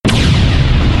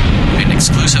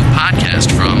exclusive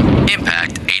podcast from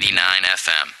Impact 89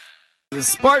 FM. The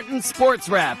Spartan Sports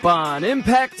Wrap on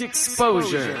Impact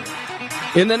Exposure.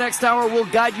 In the next hour, we'll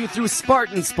guide you through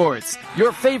Spartan sports,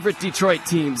 your favorite Detroit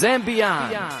teams, and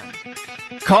beyond.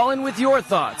 Call in with your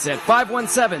thoughts at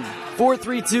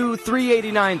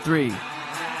 517-432-3893.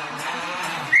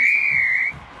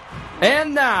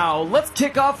 And now, let's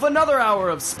kick off another hour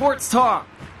of sports talk.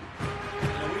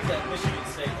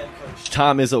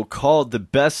 Tom Izzo called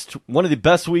one of the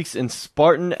best weeks in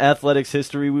Spartan athletics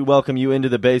history. We welcome you into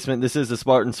the basement. This is the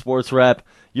Spartan Sports Wrap.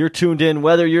 You're tuned in,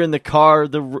 whether you're in the car,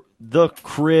 the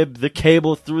crib, the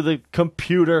cable, through the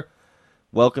computer.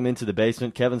 Welcome into the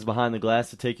basement. Kevin's behind the glass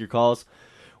to take your calls.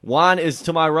 Juan is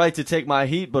to my right to take my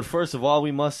heat. But first of all,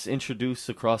 we must introduce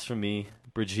across from me,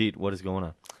 Brigitte. What is going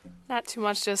on? Not too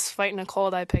much, just fighting a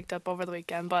cold I picked up over the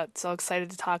weekend, but so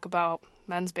excited to talk about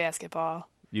men's basketball.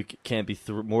 You can't be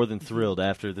more than thrilled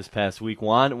after this past week.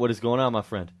 Juan, what is going on, my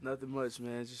friend? Nothing much,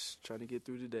 man. Just trying to get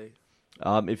through the day.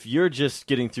 If you're just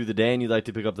getting through the day and you'd like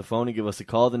to pick up the phone and give us a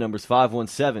call, the number's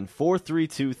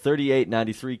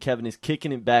 517-432-3893. Kevin is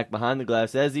kicking it back behind the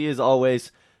glass, as he is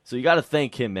always. So you got to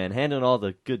thank him, man, handling all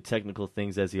the good technical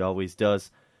things as he always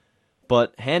does.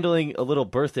 But handling a little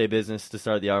birthday business to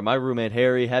start the hour. My roommate,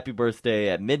 Harry, happy birthday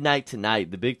at midnight tonight,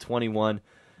 the big 21.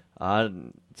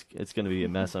 It's going to be a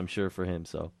mess, I'm sure, for him.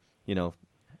 So,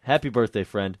 happy birthday,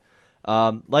 friend.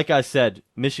 Like I said,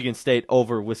 Michigan State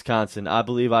over Wisconsin. I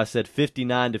believe I said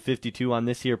 59-52 on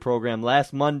this here program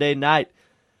last Monday night.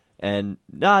 And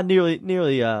nearly,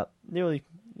 good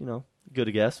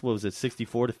a guess. What was it,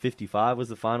 64-55 was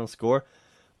the final score.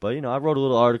 But, I wrote a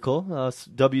little article,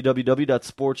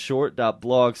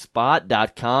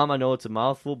 www.sportshort.blogspot.com. I know it's a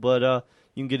mouthful, but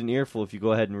you can get an earful if you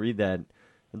go ahead and read that.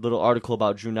 A little article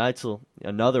about Drew Neitzel,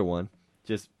 another one.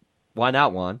 Just, why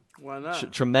not, Juan? Why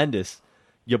not? Tremendous.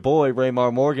 Your boy,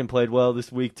 Raymar Morgan, played well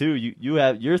this week, too.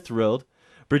 You're thrilled.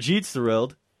 Brigitte's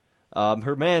thrilled.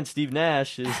 Her man, Steve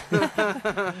Nash, is...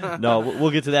 No,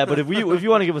 we'll get to that. But if you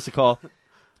want to give us a call,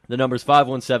 the number's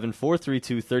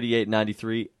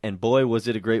 517-432-3893. And boy, was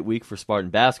it a great week for Spartan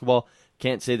basketball.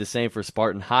 Can't say the same for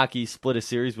Spartan hockey. Split a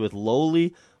series with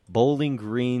lowly Bowling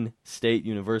Green State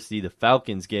University. The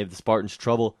Falcons gave the Spartans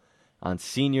trouble on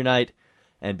senior night,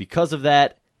 and because of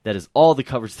that, that is all the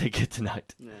coverage they get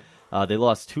tonight. Yeah. They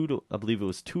lost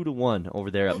 2-1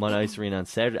 over there at Mount Ice Arena on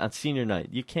Saturday on senior night.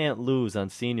 You can't lose on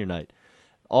senior night,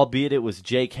 albeit it was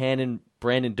Jake Hannon,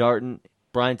 Brandon Darton,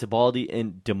 Brian Tibaldi,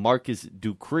 and DeMarcus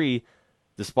Dupree.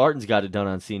 The Spartans got it done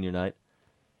on senior night,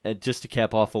 and just to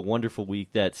cap off a wonderful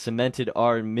week that cemented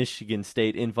our Michigan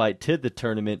State invite to the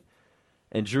tournament.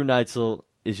 And Drew Neitzel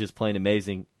is just playing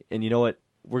amazing. And you know what?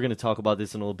 We're going to talk about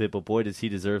this in a little bit, but boy, does he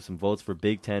deserve some votes for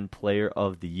Big Ten Player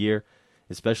of the Year,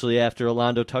 especially after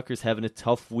Orlando Tucker's having a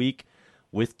tough week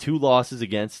with 2 losses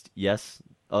against, yes,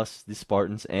 us, the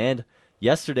Spartans, and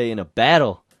yesterday in a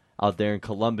battle out there in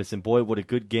Columbus. And boy, what a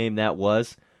good game that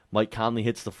was. Mike Conley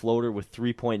hits the floater with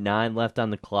 3.9 left on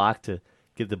the clock to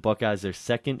give the Buckeyes their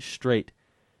second straight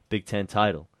Big Ten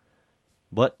title.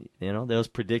 But, that was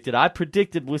predicted. I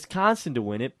predicted Wisconsin to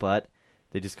win it, but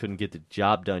they just couldn't get the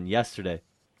job done yesterday.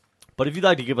 But if you'd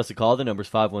like to give us a call, the number's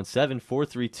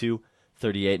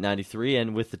 517-432-3893.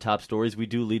 And with the top stories, we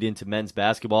do lead into men's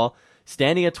basketball,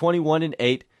 standing at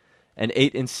 21-8 and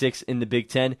 8-6 in the Big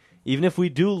Ten. Even if we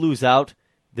do lose out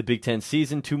the Big Ten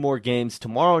season, 2 more games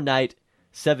tomorrow night,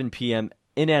 7 p.m.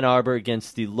 in Ann Arbor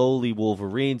against the lowly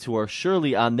Wolverines, who are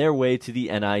surely on their way to the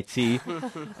NIT.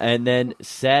 And then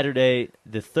Saturday,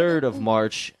 the 3rd of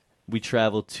March, we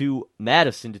travel to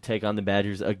Madison to take on the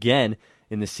Badgers again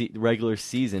in the regular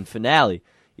season finale.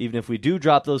 Even if we do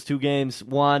drop those 2 games,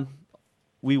 Juan,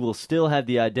 we will still have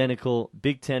the identical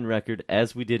Big Ten record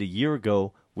as we did a year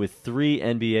ago with 3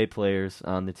 NBA players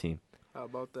on the team. How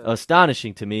about that?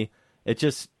 Astonishing to me. It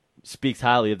just speaks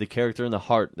highly of the character and the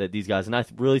heart that these guys, and I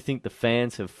really think the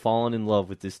fans have fallen in love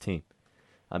with this team.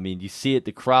 I mean, you see it,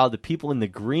 the crowd, the people in the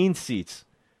green seats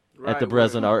at the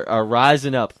Breslin are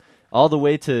rising up, all the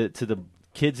way to the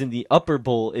kids in the upper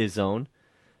bowl zone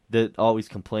that always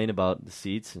complain about the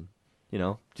seats, and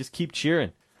just keep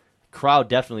cheering. Crowd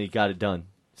definitely got it done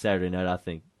Saturday night, I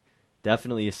think.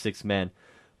 Definitely a 6-man.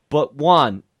 But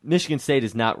Juan, Michigan State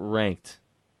is not ranked.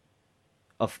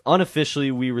 Unofficially,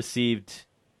 we received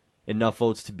enough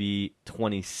votes to be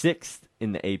 26th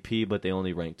in the AP, but they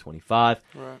only ranked 25.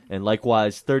 Right. And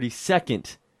likewise,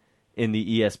 32nd in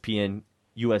the ESPN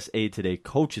USA Today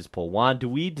coaches poll. Juan, do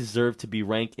we deserve to be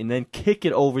ranked? And then kick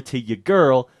it over to your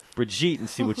girl, Brigitte, and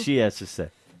see what she has to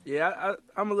say. Yeah,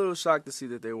 I'm a little shocked to see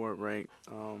that they weren't ranked.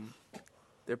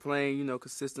 They're playing,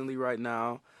 consistently right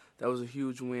now. That was a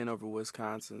huge win over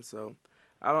Wisconsin. So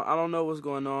I don't know what's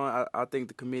going on. I think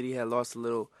the committee had lost a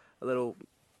little,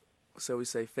 so we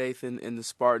say, faith in the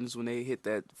Spartans when they hit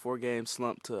that 4-game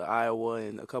slump to Iowa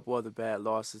and a couple other bad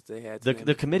losses they had.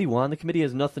 The committee won. The committee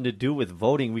has nothing to do with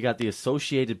voting. We got the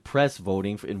Associated Press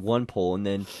voting in one poll, and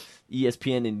then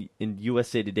ESPN and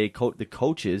USA Today, the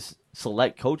coaches,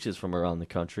 select coaches from around the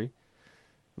country.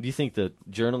 Do you think the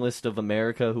journalists of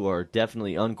America who are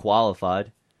definitely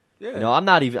unqualified? Yeah.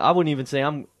 I wouldn't even say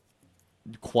I'm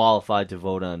qualified to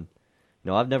vote on.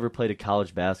 I've never played a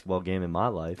college basketball game in my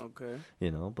life. Okay.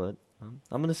 But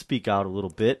I'm going to speak out a little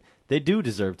bit. They do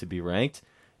deserve to be ranked.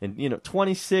 And,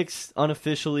 26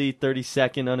 unofficially,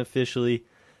 32nd unofficially.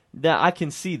 I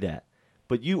can see that.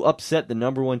 But you upset the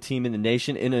number one team in the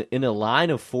nation in a line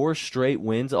of 4 straight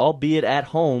wins, albeit at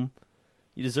home.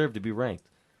 You deserve to be ranked.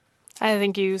 I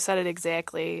think you said it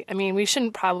exactly. I mean, we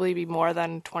shouldn't probably be more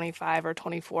than 25 or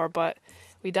 24, but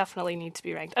we definitely need to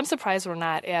be ranked. I'm surprised we're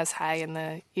not as high in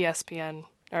the ESPN,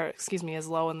 as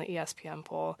low in the ESPN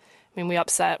poll. I mean, we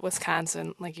upset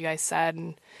Wisconsin, like you guys said,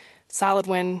 and solid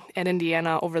win at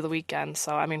Indiana over the weekend.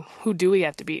 So, I mean, who do we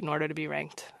have to beat in order to be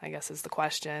ranked, I guess is the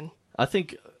question. I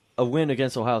think a win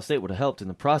against Ohio State would have helped in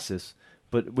the process.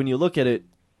 But when you look at it,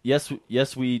 yes,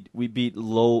 we beat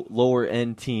lower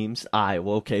end teams,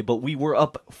 Iowa, okay, but we were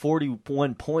up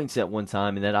 41 points at one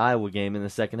time in that Iowa game in the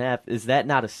second half. Is that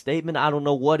not a statement? I don't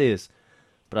know what is.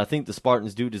 But I think the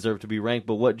Spartans do deserve to be ranked.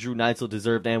 But what Drew Neitzel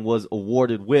deserved and was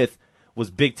awarded with was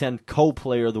Big Ten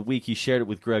Co-Player of the Week. He shared it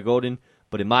with Greg Oden.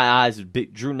 But in my eyes,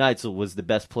 Drew Neitzel was the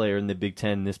best player in the Big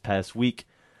Ten this past week.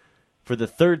 For the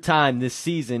third time this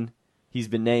season, he's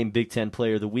been named Big Ten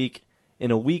Player of the Week in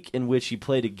a week in which he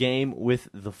played a game with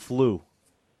the flu.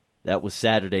 That was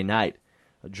Saturday night.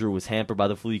 Drew was hampered by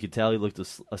the flu. You could tell he looked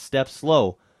a step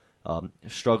slow.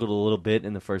 Struggled a little bit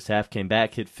in the first half. Came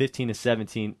back, hit 15 of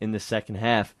 17 in the second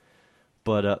half.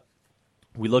 But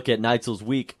we look at Neitzel's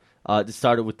week. It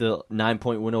started with the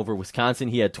 9-point win over Wisconsin.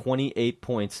 He had 28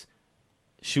 points,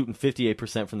 shooting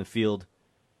 58% from the field,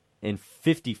 and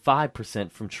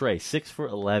 55% from Trey. 6 for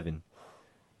 11.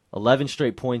 11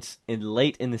 straight points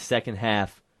late in the second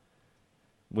half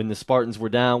when the Spartans were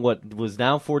down,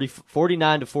 down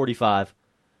 49 to 45.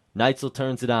 Neitzel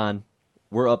turns it on.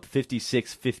 We're up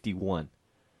 56-51.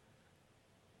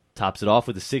 Tops it off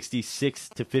with a 66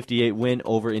 to 58 win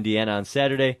over Indiana on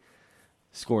Saturday,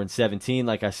 scoring 17.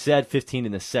 Like I said, 15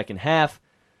 in the second half.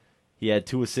 He had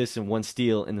 2 assists and 1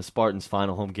 steal in the Spartans'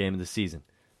 final home game of the season.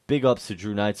 Big ups to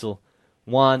Drew Neitzel.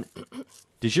 Juan,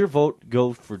 does your vote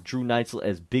go for Drew Neitzel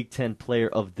as Big Ten Player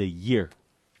of the Year?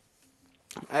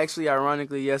 Actually,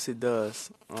 ironically, yes, it does.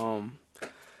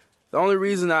 The only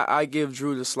reason I give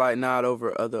Drew the slight nod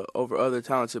over other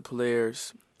talented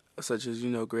players, such as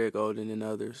Greg Oden and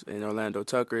others, and Orlando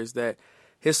Tucker, is that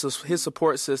his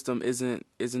support system isn't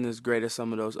as great as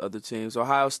some of those other teams.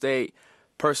 Ohio State,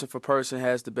 person for person,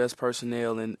 has the best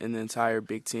personnel in the entire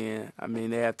Big Ten. I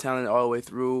mean, they have talent all the way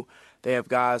through. They have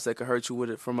guys that can hurt you with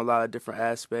it from a lot of different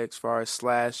aspects, as far as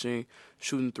slashing,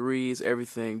 shooting threes,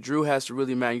 everything. Drew has to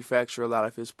really manufacture a lot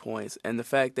of his points. And the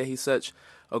fact that he's such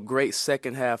a great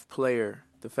second-half player,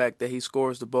 the fact that he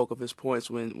scores the bulk of his points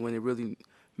when it really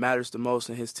matters the most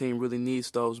and his team really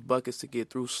needs those buckets to get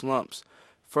through slumps,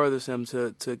 furthers him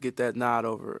to get that nod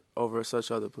over such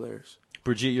other players.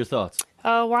 Brigitte, your thoughts?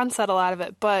 Juan said a lot of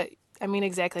it, but, I mean,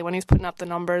 exactly. When he's putting up the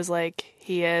numbers like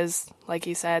he is, like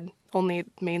he said, only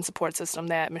main support system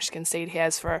that Michigan State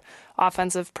has for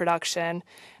offensive production.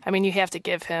 I mean, you have to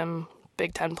give him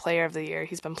Big Ten Player of the Year.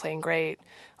 He's been playing great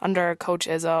under Coach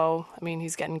Izzo. I mean,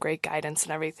 he's getting great guidance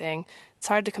and everything. It's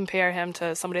hard to compare him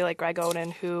to somebody like Greg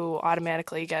Oden, who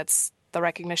automatically gets the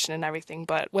recognition and everything,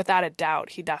 but without a doubt,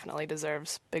 he definitely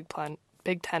deserves Big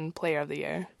Ten Player of the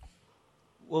Year.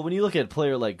 Well, when you look at a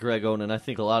player like Greg Oden, I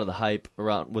think a lot of the hype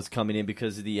around was coming in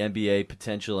because of the NBA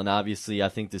potential, and obviously I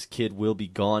think this kid will be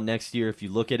gone next year. If you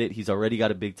look at it, he's already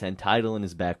got a Big Ten title in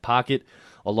his back pocket,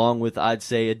 along with, I'd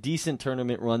say, a decent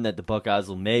tournament run that the Buckeyes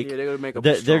will make. Yeah, they're going to make a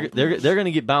They're going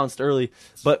to get bounced early,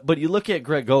 but you look at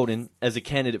Greg Oden as a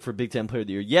candidate for Big Ten Player of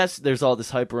the Year. Yes, there's all this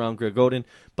hype around Greg Oden,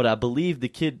 but I believe the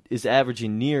kid is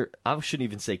averaging I shouldn't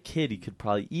even say kid, he could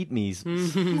probably eat me.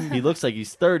 He looks like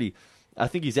he's 30. I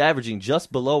think he's averaging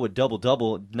just below a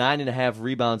double-double, 9.5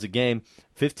 rebounds a game,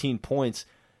 15 points.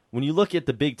 When you look at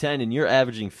the Big Ten and you're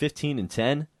averaging 15 and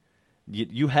 10,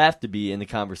 you have to be in the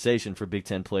conversation for Big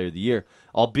Ten Player of the Year.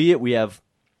 Albeit we have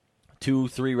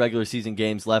 2-3 regular season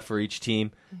games left for each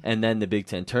team, and then the Big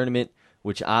Ten tournament,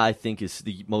 which I think is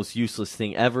the most useless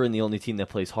thing ever, and the only team that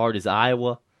plays hard is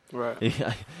Iowa. Right.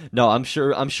 No, I'm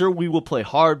sure we will play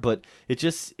hard, but it's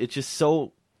just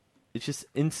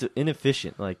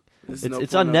inefficient. Like, There's no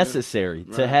It's point of it. unnecessary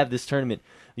to Right. have this tournament.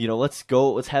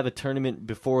 Let's have a tournament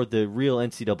before the real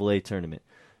NCAA tournament,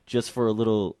 just for a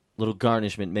little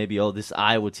garnishment. Maybe, this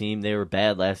Iowa team, they were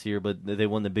bad last year, but they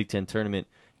won the Big Ten tournament.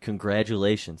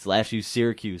 Congratulations. Last year,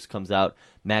 Syracuse comes out,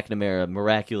 McNamara,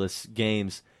 miraculous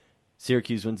games.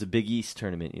 Syracuse wins the Big East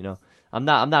tournament, I'm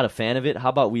not a fan of it. How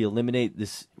about we eliminate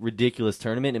this ridiculous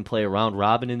tournament and play a round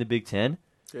robin in the Big Ten?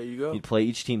 There you go. You'd play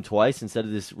each team twice instead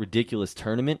of this ridiculous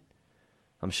tournament.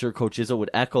 I'm sure Coach Izzo would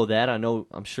echo that.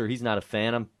 I'm sure he's not a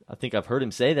fan. I think I've heard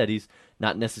him say that he's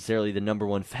not necessarily the number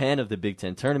one fan of the Big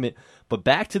Ten tournament. But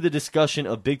back to the discussion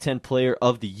of Big Ten Player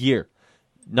of the Year.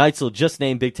 Neitzel just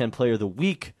named Big Ten Player of the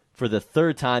Week for the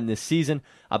third time this season.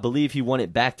 I believe he won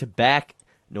it back-to-back,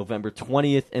 November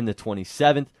 20th and the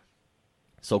 27th.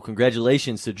 So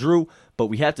congratulations to Drew, but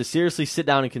we have to seriously sit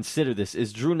down and consider this.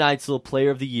 Is Drew Neitzel Player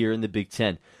of the Year in the Big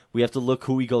Ten? We have to look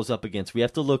who he goes up against. We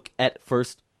have to look at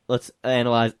first, let's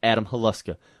analyze Adam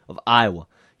Haluska of Iowa.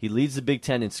 He leads the Big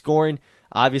Ten in scoring,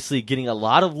 obviously getting a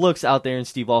lot of looks out there in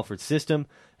Steve Alford's system.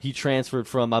 He transferred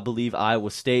from, I believe, Iowa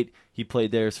State. He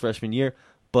played there his freshman year.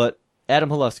 But Adam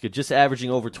Haluska, just averaging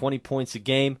over 20 points a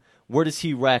game. Where does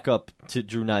he rack up to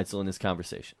Drew Neitzel in this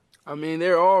conversation? I mean,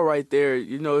 they're all right there.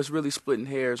 It's really splitting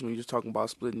hairs when you're talking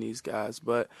about splitting these guys.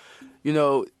 But,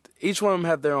 each one of them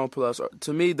have their own plus.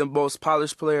 To me, the most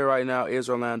polished player right now is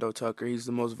Orlando Tucker. He's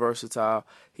the most versatile.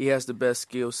 He has the best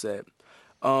skill set.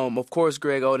 Of course,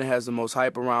 Greg Oden has the most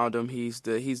hype around him. He's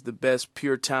the best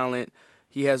pure talent.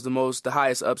 He has the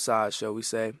highest upside, shall we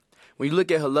say. When you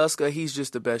look at Haluska, he's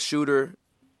just the best shooter.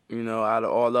 Out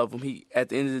of all of them, at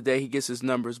the end of the day, he gets his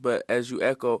numbers. But as you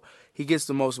echo, he gets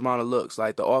the most amount of looks.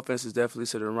 Like, the offense is definitely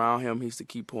sitting around him. He's the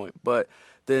key point. But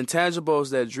the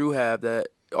intangibles that Drew have that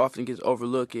often gets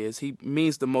overlooked is he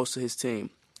means the most to his team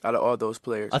out of all those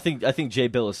players. I think Jay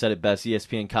Bilas said it best.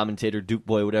 ESPN commentator, Duke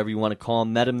boy, whatever you want to call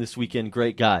him. Met him this weekend.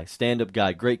 Great guy, stand-up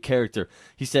guy, great character.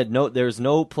 He said, "No, there's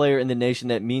no player in the nation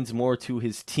that means more to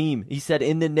his team." He said,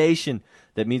 "In the nation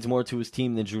that means more to his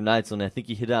team than Drew Neitzel," and I think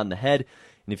he hit it on the head.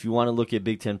 And if you want to look at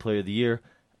Big Ten Player of the Year,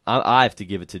 I have to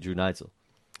give it to Drew Neitzel.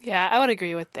 Yeah, I would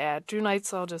agree with that. Drew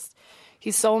Neitzel,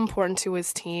 he's so important to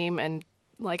his team, and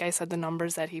like I said, the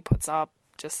numbers that he puts up,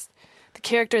 just the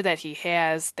character that he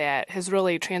has that has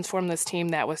really transformed this team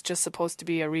that was just supposed to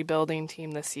be a rebuilding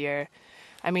team this year.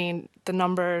 I mean, the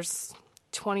numbers,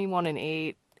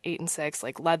 21-8,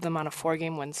 8-6, led them on a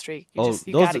 4-game win streak.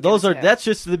 That's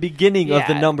just the beginning of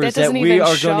the numbers that we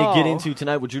are going to get into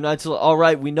tonight with Drew Neitzel. All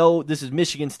right, we know this is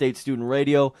Michigan State Student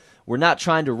Radio. We're not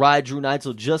trying to ride Drew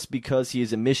Neitzel just because he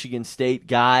is a Michigan State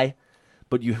guy,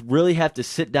 but you really have to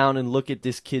sit down and look at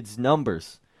this kid's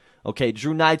numbers. Okay,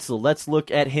 Drew Neitzel, let's look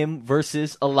at him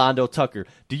versus Orlando Tucker.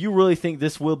 Do you really think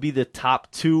this will be the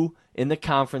top two in the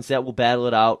conference that will battle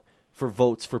it out for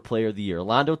votes for Player of the Year?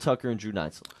 Orlando Tucker and Drew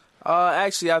Neitzel.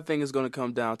 Actually, I think it's going to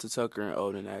come down to Tucker and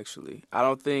Oden, actually.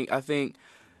 I think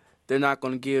they're not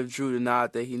going to give Drew the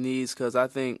nod that he needs because I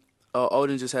think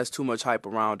Oden just has too much hype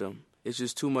around him. It's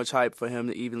just too much hype for him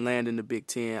to even land in the Big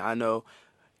Ten. I know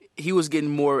he was getting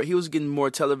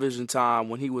more television time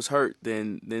when he was hurt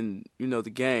than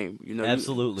the game.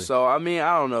 Absolutely. So, I mean,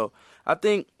 I don't know. I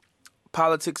think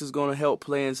politics is going to help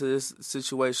play into this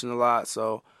situation a lot.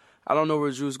 So, I don't know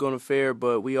where Drew's going to fare,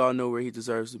 but we all know where he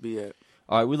deserves to be at.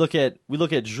 All right, we look at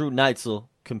Drew Neitzel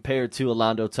compared to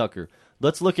Orlando Tucker.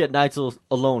 Let's look at Neitzel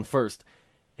alone first.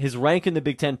 His rank in the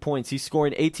Big Ten points, he's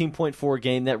scoring 18.4 a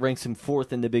game. That ranks him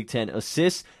fourth in the Big Ten.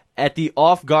 Assists at the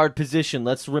off-guard position.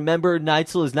 Let's remember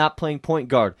Neitzel is not playing point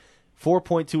guard.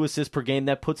 4.2 assists per game.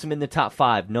 That puts him in the top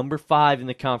 5, number 5 in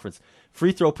the conference.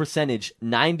 Free throw percentage,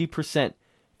 90%,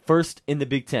 first in the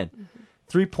Big Ten.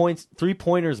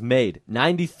 3-pointers made,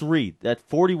 93. That's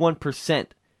 41%.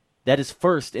 That is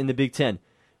first in the Big Ten.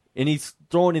 And he's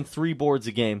throwing in 3 boards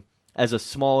a game as a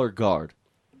smaller guard.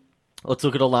 Let's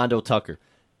look at Orlando Tucker.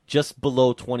 Just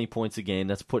below 20 points a game.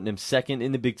 That's putting him second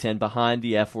in the Big Ten behind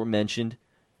the aforementioned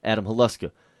Adam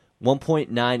Haluska.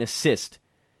 1.9 assist.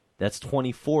 That's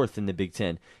 24th in the Big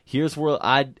Ten. Here's where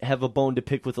I'd have a bone to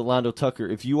pick with Orlando Tucker.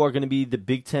 If you are going to be the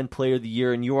Big Ten Player of the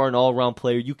Year and you are an all-around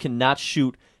player, you cannot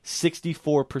shoot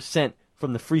 64%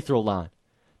 from the free throw line.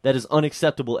 That is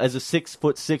unacceptable as a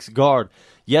 6'6" guard.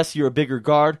 Yes, you're a bigger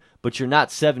guard, but you're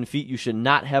not 7 feet. You should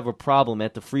not have a problem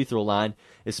at the free throw line,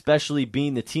 especially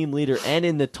being the team leader and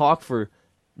in the talk for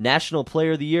National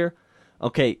Player of the Year.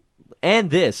 Okay, and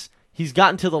this, he's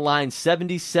gotten to the line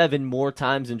 77 more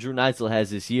times than Drew Neitzel has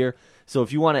this year. So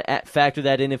if you want to factor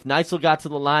that in, if Neitzel got to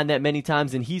the line that many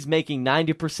times and he's making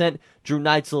 90%, Drew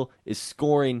Neitzel is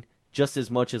scoring just as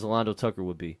much as Orlando Tucker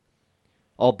would be.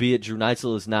 Albeit Drew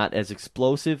Neitzel is not as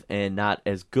explosive and not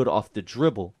as good off the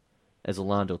dribble as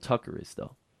Orlando Tucker is,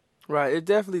 though. Right, it's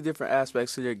definitely different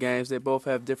aspects to their games. They both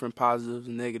have different positives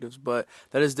and negatives, but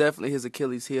that is definitely his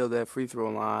Achilles heel, that free throw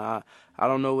line. I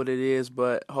don't know what it is,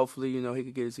 but hopefully, he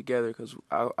could get it together because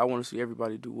I want to see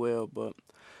everybody do well. But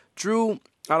Drew,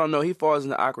 I don't know, he falls in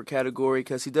the awkward category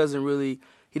because he doesn't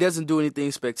do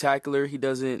anything spectacular. He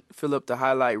doesn't fill up the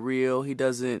highlight reel. He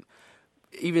doesn't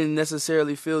even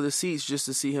necessarily fill the seats just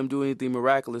to see him do anything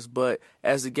miraculous. But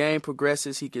as the game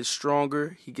progresses, he gets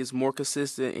stronger, he gets more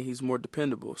consistent, and he's more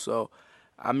dependable. So,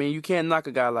 I mean, you can't knock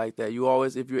a guy like that. You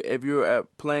always, if you're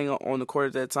playing on the court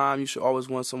at that time, you should always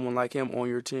want someone like him on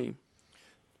your team.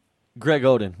 Greg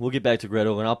Oden. We'll get back to Greg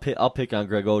Oden. I'll pick on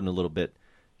Greg Oden a little bit.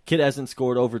 Kid hasn't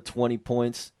scored over 20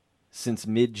 points since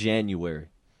mid-January.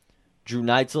 Drew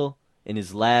Neitzel, in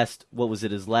his last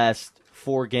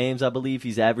 4 games, I believe,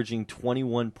 he's averaging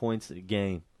 21 points a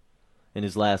game in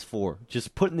his last 4.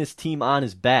 Just putting this team on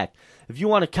his back. If you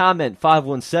want to comment,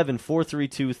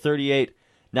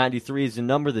 517-432-3893 is the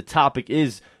number. The topic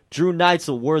is Drew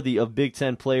Neitzel worthy of Big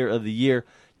Ten Player of the Year.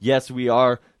 Yes, we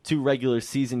are 2 regular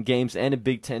season games and a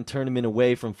Big Ten tournament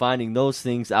away from finding those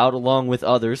things out along with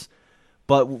others.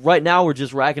 But right now we're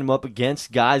just racking them up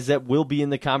against guys that will be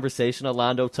in the conversation.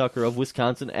 Orlando Tucker of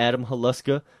Wisconsin, Adam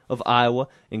Haluska of Iowa,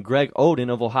 and Greg Oden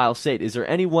of Ohio State. Is there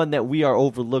anyone that we are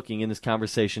overlooking in this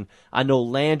conversation? I know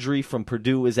Landry from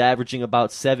Purdue is averaging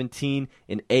about 17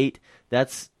 and 8.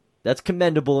 That's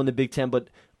commendable in the Big Ten, but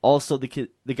also the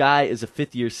guy is a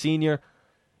fifth-year senior.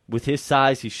 With his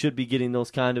size, he should be getting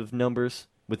those kind of numbers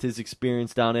with his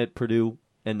experience down at Purdue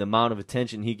and the amount of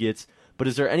attention he gets. But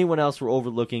is there anyone else we're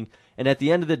overlooking? And at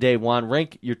the end of the day, Juan,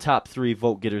 rank your top 3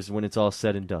 vote getters when it's all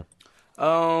said and done.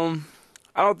 I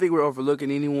don't think we're overlooking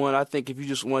anyone. I think if you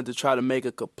just wanted to try to make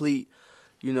a complete,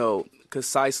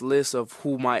 concise list of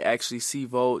who might actually see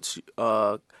votes,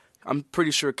 I'm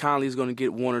pretty sure Conley's going to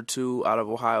get 1 or 2 out of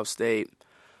Ohio State.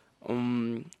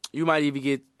 You might even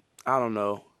get, I don't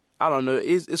know.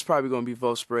 It's probably going to be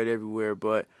vote spread everywhere.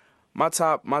 But my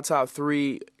top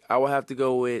 3, I will have to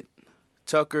go with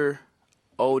Tucker,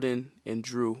 Oden, and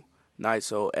Drew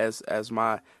Neitzel as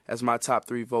my top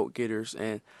 3 vote getters.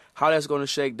 And how that's going to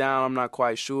shake down, I'm not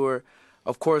quite sure.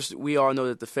 Of course, we all know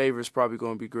that the favorite is probably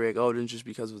going to be Greg Oden just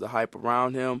because of the hype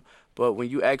around him. But when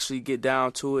you actually get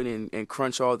down to it and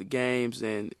crunch all the games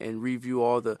and review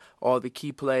all the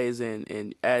key plays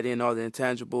and add in all the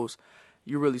intangibles,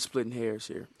 you're really splitting hairs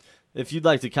here. If you'd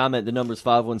like to comment, the number is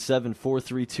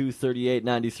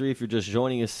 517-432-3893. If you're just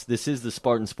joining us, this is the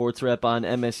Spartan Sports Wrap on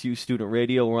MSU Student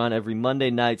Radio. We're on every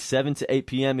Monday night, 7 to 8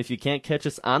 p.m. If you can't catch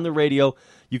us on the radio,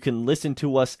 you can listen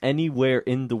to us anywhere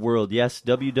in the world. Yes,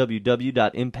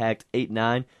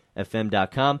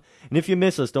 www.impact89fm.com. And if you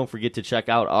miss us, don't forget to check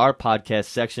out our podcast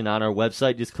section on our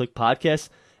website. Just click podcasts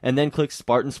and then click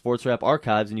Spartan Sports Wrap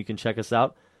Archives, and you can check us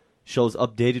out. Shows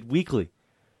updated weekly.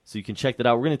 So you can check that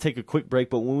out. We're going to take a quick break,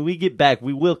 but when we get back,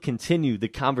 we will continue the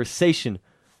conversation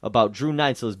about Drew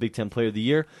Neitzel as Big Ten Player of the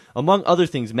Year. Among other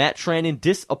things, Matt Trannon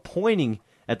disappointing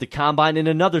at the Combine, and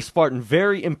another Spartan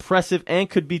very impressive and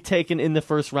could be taken in the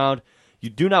first round.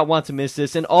 You do not want to miss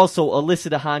this. And also,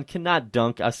 Alyssa DeHaan cannot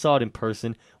dunk. I saw it in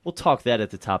person. We'll talk that at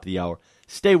the top of the hour.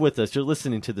 Stay with us. You're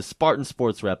listening to the Spartan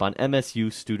Sports Wrap on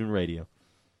MSU Student Radio.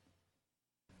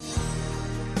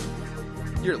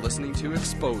 You're listening to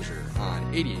Exposure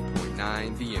on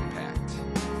 88.9 The Impact.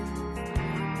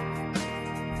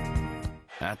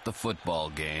 At the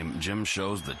football game, Jim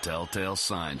shows the telltale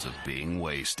signs of being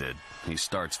wasted. He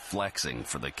starts flexing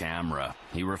for the camera.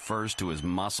 He refers to his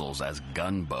muscles as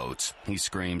gunboats. He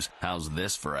screams, "How's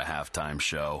this for a halftime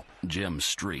show?" Jim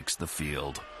streaks the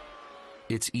field.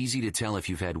 It's easy to tell if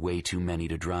you've had way too many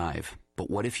to drive. But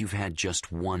what if you've had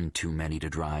just one too many to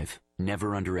drive?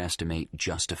 Never underestimate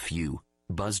just a few.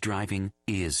 Buzz driving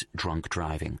is drunk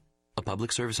driving. A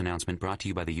public service announcement brought to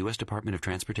you by the U.S. Department of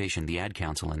Transportation, the Ad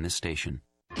Council, and this station.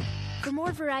 For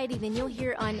more variety than you'll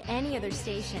hear on any other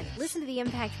station, listen to the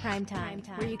Impact Primetime,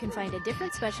 where you can find a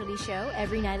different specialty show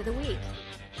every night of the week.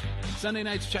 Sunday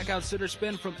nights, check out Sitter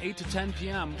Spin from 8 to 10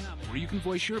 p.m., where you can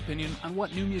voice your opinion on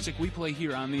what new music we play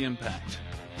here on The Impact.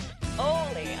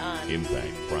 Only on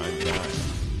Impact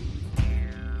Primetime.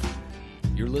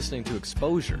 You're listening to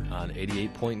Exposure on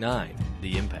 88.9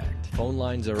 The Impact. Phone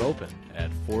lines are open at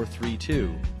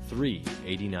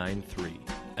 432-3893.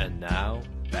 And now,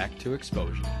 back to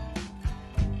Exposure.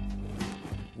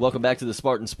 Welcome back to the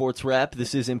Spartan Sports Wrap.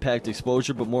 This is Impact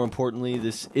Exposure, but more importantly,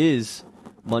 this is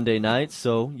Monday night,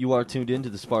 so you are tuned in to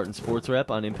the Spartan Sports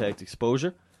Wrap on Impact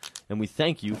Exposure, and we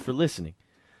thank you for listening.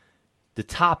 The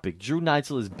topic, Drew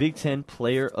Neitzel is Big Ten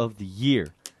Player of the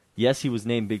Year. Yes, he was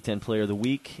named Big Ten Player of the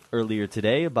Week earlier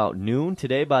today, about noon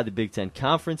today by the Big Ten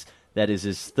Conference. That is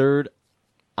his third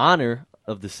honor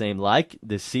of the same like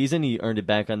this season. He earned it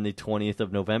back on the 20th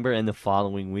of November and the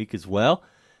following week as well.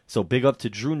 So big up to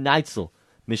Drew Neitzel,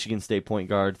 Michigan State point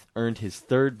guard, earned his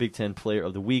third Big Ten Player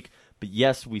of the Week. But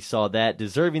yes, we saw that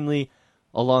deservingly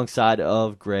alongside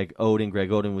of Greg Oden. Greg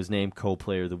Oden was named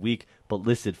Co-Player of the Week, but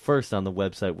listed first on the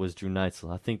website was Drew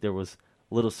Neitzel. I think there was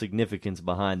little significance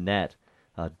behind that,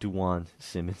 Duwan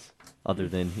Simmons, other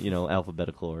than,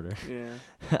 alphabetical order. Yeah.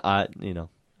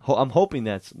 I'm hoping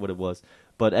that's what it was.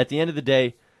 But at the end of the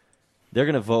day, they're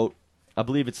going to vote. I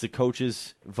believe it's the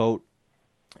coaches' vote,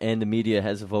 and the media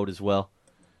has a vote as well.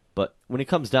 But when it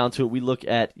comes down to it, we look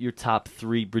at your top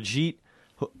three. Brigitte,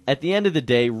 at the end of the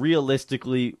day,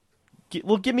 realistically,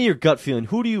 give me your gut feeling.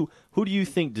 Who do you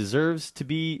think deserves to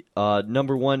be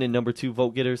number one and number two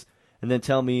vote getters? And then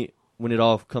tell me, when it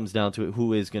all comes down to it,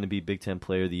 who is going to be Big Ten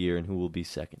Player of the Year and who will be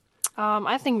second?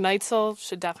 I think Neitzel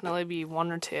should definitely be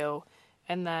 1 or 2,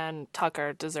 and then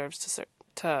Tucker deserves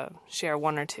to share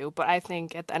 1 or 2. But I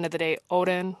think at the end of the day,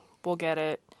 Oden will get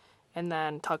it, and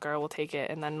then Tucker will take it,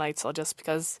 and then Neitzel, just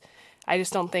because I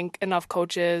just don't think enough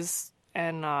coaches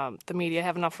and the media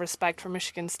have enough respect for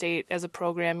Michigan State as a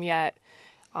program yet.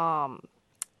 Ohio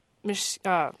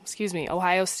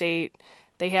State,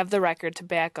 they have the record to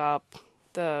back up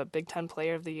the Big Ten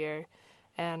Player of the Year,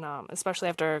 and especially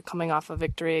after coming off a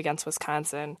victory against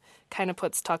Wisconsin, kind of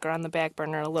puts Tucker on the back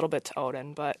burner a little bit to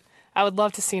Oden. But I would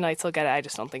love to see Neitzel get it. I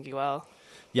just don't think he will.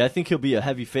 Yeah, I think he'll be a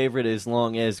heavy favorite as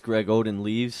long as Greg Oden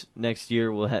leaves next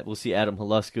year. We'll see Adam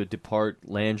Haluska depart,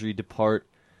 Landry depart.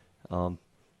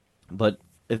 But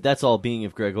if that's all being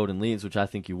if Greg Oden leaves, which I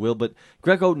think he will. But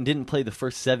Greg Oden didn't play the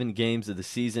first 7 games of the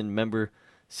season. Remember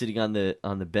sitting on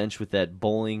the bench with that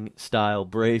bowling style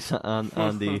brace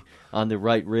on the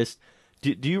right wrist.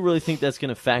 Do you really think that's going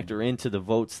to factor into the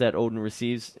votes that Oden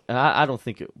receives? I don't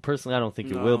think it. Personally, I don't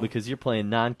think it will, because you're playing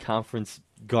non-conference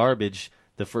garbage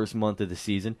the first month of the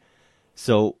season.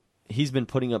 So he's been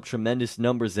putting up tremendous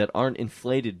numbers that aren't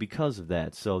inflated because of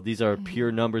that. So these are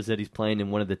pure numbers that he's playing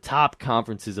in one of the top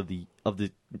conferences of the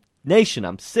nation.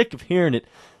 I'm sick of hearing it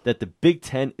that the Big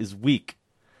Ten is weak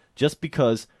just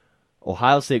because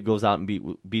Ohio State goes out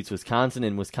and beats Wisconsin,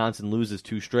 and Wisconsin loses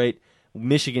 2 straight.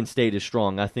 Michigan State is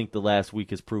strong. I think the last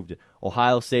week has proved it.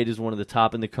 Ohio State is one of the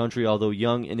top in the country. Although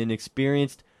young and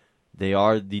inexperienced, they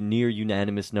are the near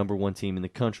unanimous number 1 team in the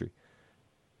country.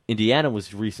 Indiana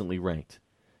was recently ranked.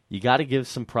 You got to give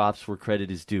some props where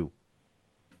credit is due.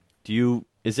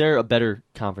 Is there a better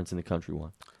conference in the country,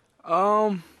 Juan?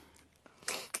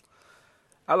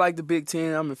 I like the Big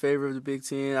Ten. I'm in favor of the Big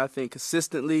Ten. I think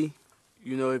consistently,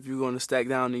 if you're going to stack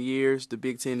down the years, the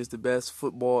Big Ten is the best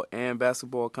football and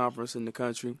basketball conference in the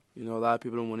country. A lot of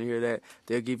people don't want to hear that.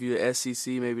 They'll give you the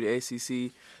SEC, maybe the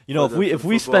ACC. If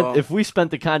we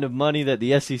spent the kind of money that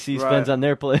the SEC spends on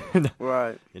their play,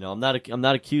 right? I'm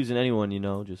not accusing anyone.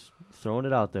 Just throwing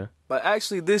it out there. But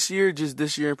actually, this year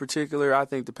in particular, I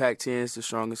think the Pac-10 is the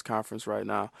strongest conference right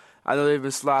now. I know they've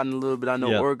been sliding a little bit. I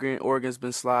know Oregon's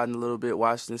been sliding a little bit.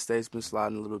 Washington State's been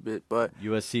sliding a little bit. But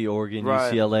USC, Oregon,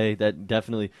 UCLA, that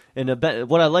definitely. And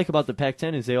what I like about the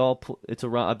Pac-10 is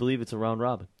I believe it's a round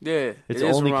robin. Yeah, it's the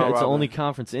only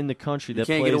conference in the country that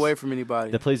can't get away from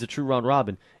anybody that plays a true round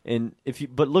robin. And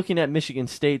but looking at Michigan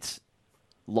State's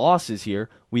losses here,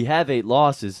 we have 8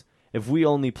 losses. If we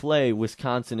only play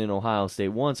Wisconsin and Ohio State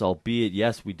once, albeit,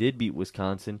 yes, we did beat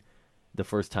Wisconsin the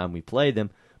first time we played them,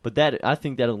 but I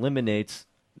think that eliminates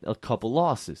a couple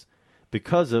losses.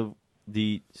 Because of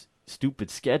the stupid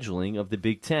scheduling of the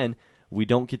Big Ten, we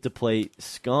don't get to play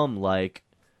scum like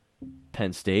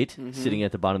Penn State, sitting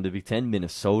at the bottom of the Big Ten,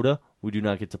 Minnesota, we do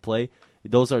not get to play.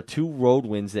 Those are 2 road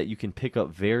wins that you can pick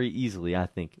up very easily, I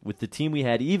think. With the team we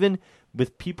had, even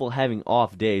with people having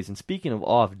off days, and speaking of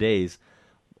off days,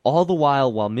 all the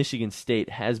while Michigan State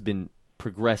has been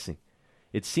progressing,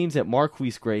 it seems that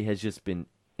Marquise Gray has just been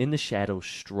in the shadows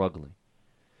struggling.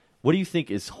 What do you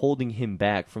think is holding him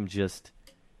back from just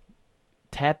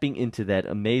tapping into that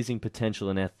amazing potential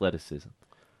and athleticism?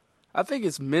 I think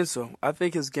it's mental. I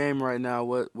think his game right now,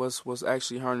 what's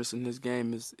actually harnessing his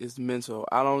game is mental.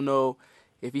 I don't know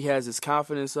if he has his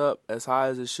confidence up as high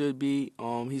as it should be.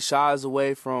 He shies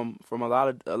away from a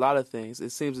lot of things. It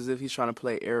seems as if he's trying to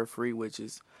play error free, which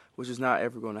is not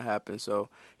ever going to happen. So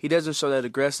he doesn't show that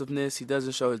aggressiveness. He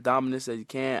doesn't show his dominance that he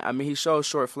can. I mean, he shows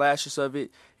short flashes of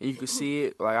it, and you can see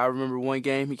it. Like, I remember one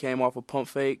game he came off a pump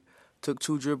fake, took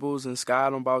 2 dribbles, and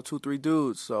skied on about 2-3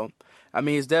 dudes. So, I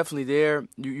mean, it's definitely there.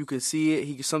 You can see it.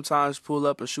 He can sometimes pull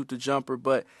up and shoot the jumper,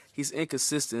 but he's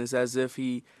inconsistent. It's as if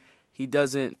he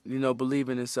doesn't, believe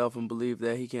in himself and believe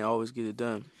that he can always get it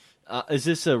done. Is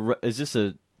this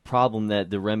a problem that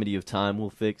the remedy of time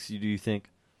will fix? Do you think?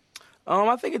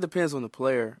 I think it depends on the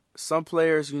player. Some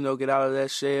players, get out of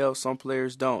that shell. Some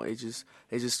players don't. They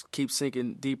just keep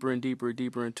sinking deeper and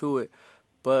deeper into it.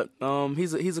 But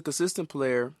he's a consistent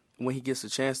player when he gets a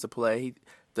chance to play.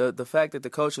 The fact that the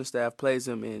coaching staff plays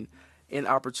him in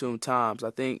inopportune times,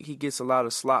 I think he gets a lot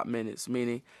of slot minutes,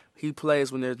 meaning he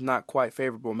plays when there's not quite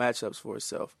favorable matchups for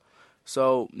himself.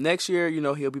 So next year,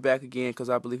 he'll be back again because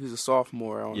I believe he's a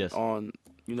sophomore on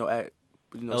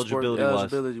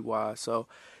eligibility wise. So,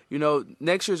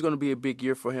 next year is going to be a big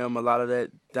year for him. A lot of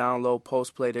that down low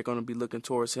post play, they're going to be looking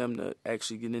towards him to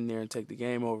actually get in there and take the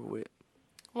game over with.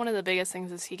 One of the biggest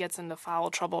things is he gets into foul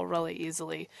trouble really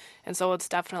easily, and so it's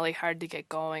definitely hard to get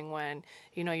going when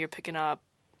you're picking up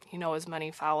as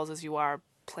many fouls as you are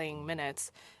playing minutes.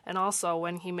 And also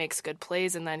when he makes good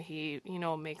plays and then he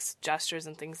makes gestures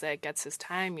and things that gets his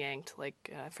time yanked,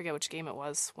 like I forget which game it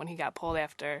was when he got pulled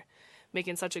after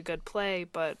making such a good play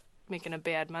but making a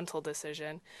bad mental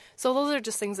decision. So those are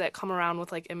just things that come around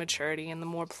with like immaturity, and the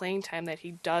more playing time that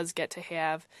he does get to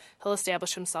have, he'll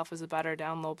establish himself as a better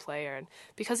down low player. And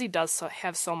because he does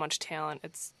have so much talent,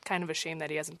 it's kind of a shame that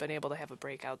he hasn't been able to have a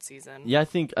breakout season. Yeah, I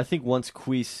think once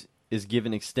Queese is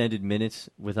given extended minutes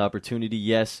with opportunity,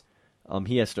 yes,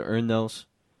 he has to earn those.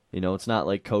 It's not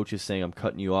like coaches saying, I'm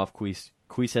cutting you off, Queese.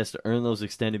 Queese has to earn those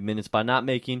extended minutes by not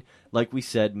making, like we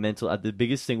said, mental. The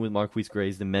biggest thing with Marquise Gray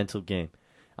is the mental game.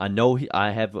 I know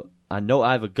I have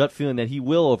a gut feeling that he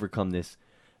will overcome this.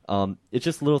 It's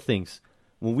just little things.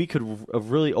 When we could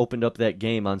have really opened up that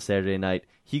game on Saturday night,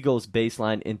 he goes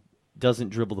baseline and doesn't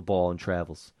dribble the ball and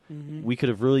travels. Mm-hmm. We could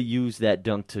have really used that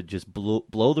dunk to just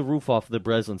blow the roof off of the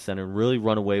Breslin Center and really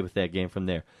run away with that game from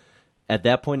there. At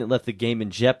that point, it left the game in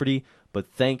jeopardy, but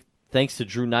thanks to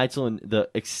Drew Neitzel and the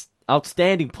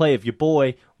outstanding play of your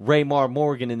boy, Raymar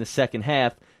Morgan, in the second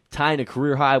half, tying a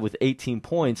career high with 18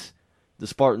 points, the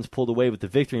Spartans pulled away with the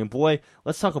victory. And boy,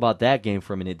 let's talk about that game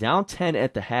for a minute. Down 10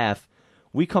 at the half,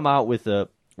 we come out with a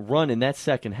run in that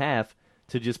second half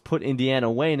to just put Indiana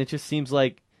away, and it just seems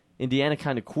like Indiana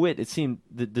kind of quit. It seemed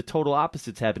the total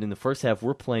opposites happened in the first half.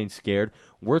 We're playing scared.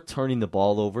 We're turning the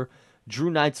ball over.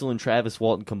 Drew Neitzel and Travis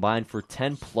Walton combined for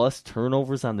 10-plus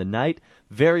turnovers on the night.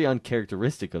 Very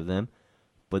uncharacteristic of them.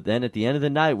 But then at the end of the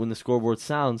night, when the scoreboard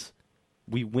sounds,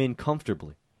 we win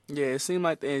comfortably. Yeah, it seemed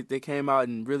like they came out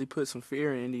and really put some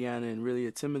fear in Indiana and really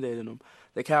intimidated them.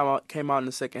 They came out in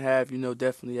the second half,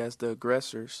 definitely as the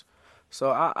aggressors.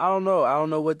 So I don't know. I don't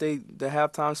know what the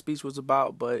halftime speech was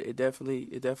about, but it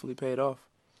definitely paid off.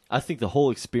 I think the whole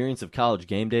experience of College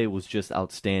Game Day was just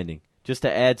outstanding. Just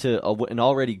to add to an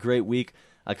already great week,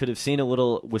 I could have seen a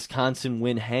little Wisconsin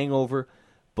win hangover,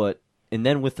 and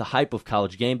then with the hype of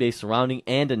College Game Day surrounding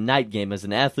and a night game. As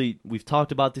an athlete, we've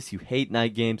talked about this, you hate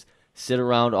night games. Sit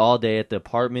around all day at the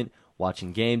apartment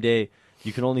watching game day.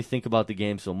 You can only think about the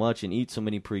game so much and eat so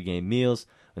many pregame meals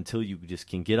until you just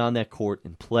can get on that court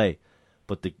and play.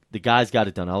 But the guys got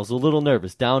it done. I was a little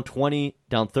nervous. Down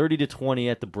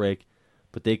 30-20 at the break,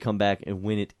 but they come back and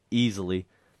win it easily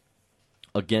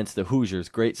against the Hoosiers.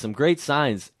 Some great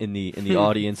signs in the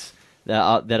audience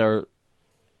that are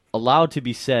allowed to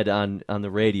be said on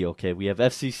the radio. Okay, we have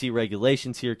FCC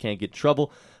regulations here, can't get in trouble.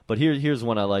 But here's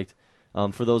one I liked.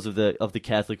 For those of the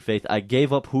Catholic faith, I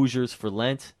gave up Hoosiers for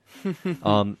Lent.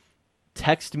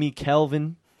 Text me,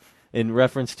 Kelvin, in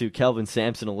reference to Kelvin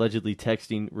Sampson allegedly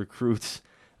texting recruits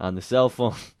on the cell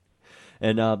phone.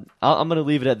 And I'm going to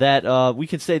leave it at that. We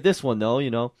can say this one, though,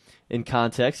 in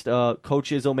context.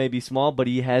 Coach Izzo may be small, but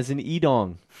he has an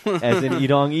Edong, as in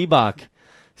Edong Ebok.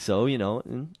 So,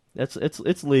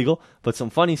 it's legal, but some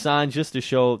funny signs just to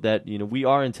show that we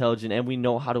are intelligent and we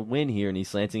know how to win here in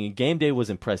East Lansing. And game day was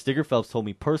impressed. Digger Phelps told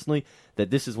me personally that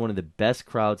this is one of the best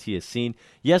crowds he has seen.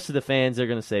 Yes, to the fans, they're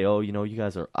going to say, "Oh, you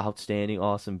guys are outstanding,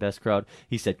 awesome, best crowd."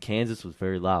 He said Kansas was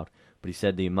very loud, but he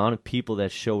said the amount of people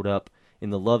that showed up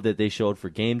and the love that they showed for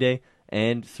game day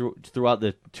and throughout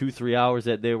the 2-3 hours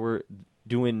that they were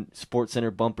doing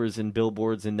SportsCenter bumpers and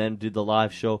billboards and then did the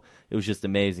live show. It was just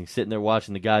amazing. Sitting there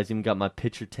watching the guys, even got my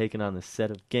picture taken on the set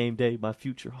of Game Day, my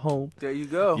future home. There you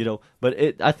go.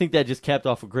 But I think that just capped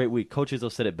off a great week. Coach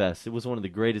Izzo said it best. It was one of the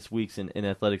greatest weeks in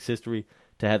athletics history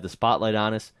to have the spotlight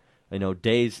on us.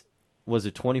 Days, was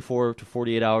it 24 to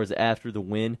 48 hours after the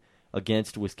win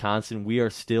against Wisconsin, we are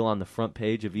still on the front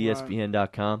page of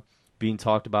ESPN.com being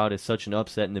talked about as such an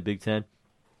upset in the Big Ten.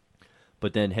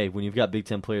 But then, hey, when you've got Big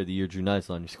Ten Player of the Year Drew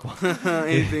Neitzel on your squad,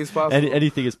 anything's possible.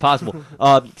 Anything is possible.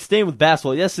 Staying with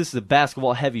basketball, yes, this is a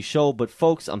basketball-heavy show, but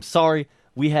folks, I'm sorry,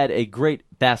 we had a great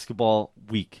basketball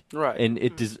week. Right. And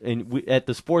at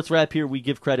the Sports Wrap here, we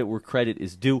give credit where credit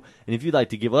is due. And if you'd like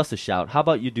to give us a shout, how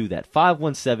about you do that?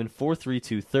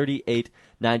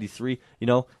 517-432-3893. You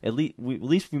know, at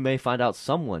least we may find out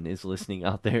someone is listening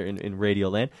out there in Radio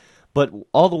Land. But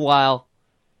all the while,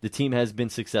 the team has been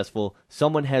successful.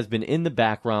 Someone has been in the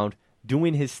background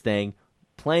doing his thing,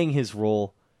 playing his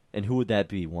role. And who would that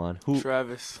be, Juan?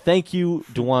 Travis. Thank you,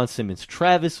 DeJuan Simmons.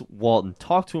 Travis Walton.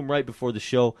 Talked to him right before the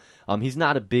show. He's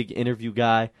not a big interview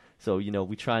guy, so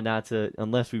we try not to,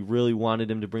 unless we really wanted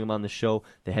him to bring him on the show.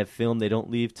 They have film. They don't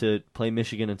leave to play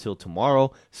Michigan until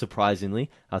tomorrow, surprisingly.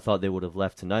 I thought they would have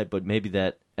left tonight, but maybe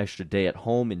that extra day at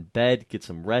home in bed, get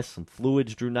some rest, some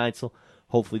fluids, Drew Neitzel.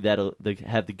 Hopefully they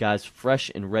have the guys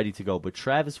fresh and ready to go. But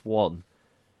Travis Walton,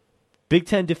 Big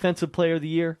Ten Defensive Player of the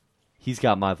Year, he's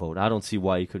got my vote. I don't see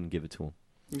why you couldn't give it to him.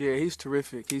 Yeah, he's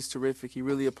terrific. He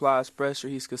really applies pressure.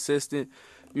 He's consistent.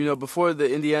 Before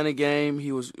the Indiana game,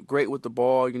 he was great with the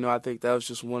ball. I think that was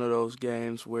just one of those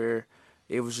games where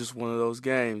it was just one of those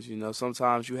games.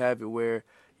 Sometimes you have it where,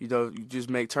 you just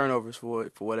make turnovers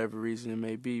for whatever reason it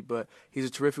may be. But he's a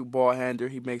terrific ball handler.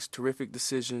 He makes terrific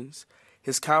decisions.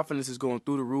 His confidence is going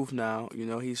through the roof now.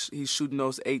 He's shooting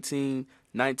those 18,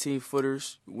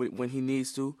 19-footers when he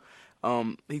needs to.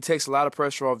 He takes a lot of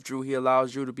pressure off Drew. He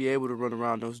allows Drew to be able to run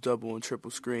around those double and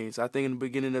triple screens. I think in the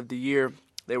beginning of the year,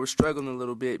 they were struggling a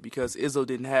little bit because Izzo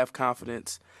didn't have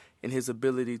confidence in his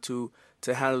ability to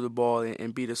handle the ball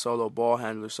and be the solo ball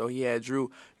handler. So he had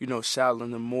Drew,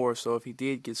 shadowing him more. So if he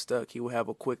did get stuck, he would have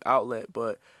a quick outlet.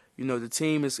 But, the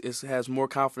team has more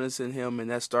confidence in him, and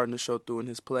that's starting to show through in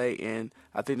his play. And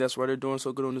I think that's why they're doing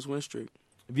so good on this win streak.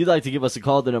 If you'd like to give us a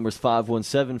call, the number is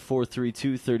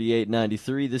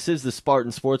 517-432-3893. This is the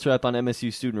Spartan Sports Wrap on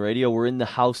MSU Student Radio. We're in the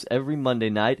house every Monday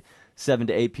night, 7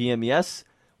 to 8 p.m. Yes,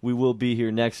 we will be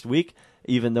here next week,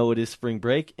 even though it is spring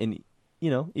break. And,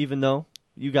 even though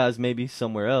you guys may be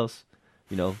somewhere else,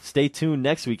 stay tuned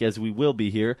next week as we will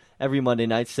be here every Monday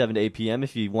night, 7 to 8 p.m.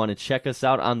 If you want to check us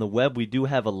out on the web, we do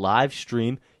have a live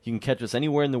stream. You can catch us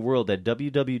anywhere in the world at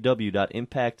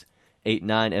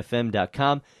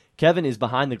www.impact89fm.com. Kevin is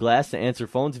behind the glass to answer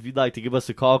phones. If you'd like to give us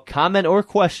a call, comment, or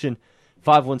question,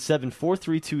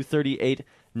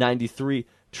 517-432-3893.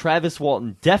 Travis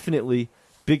Walton, definitely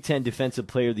Big Ten Defensive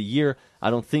Player of the Year.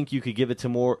 I don't think you could give it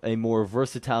to a more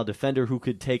versatile defender who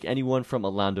could take anyone from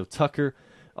Alondo Tucker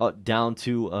down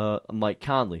to Mike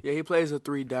Conley. Yeah, he plays a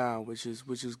 3 down, which is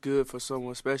good for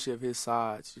someone, especially of his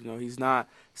size. He's not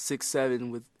 6'7"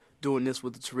 with doing this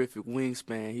with a terrific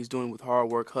wingspan. He's doing it with hard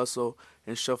work, hustle,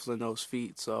 and shuffling those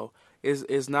feet. So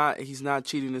he's not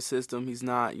cheating the system. He's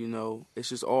not, it's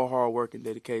just all hard work and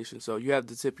dedication. So you have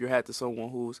to tip your hat to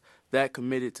someone who's that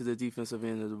committed to the defensive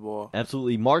end of the ball.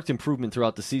 Absolutely. Marked improvement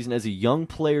throughout the season. As a young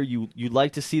player, you'd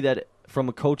like to see that from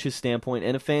a coach's standpoint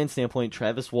and a fan standpoint.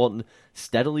 Travis Walton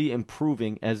steadily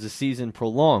improving as the season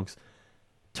prolongs.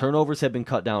 Turnovers have been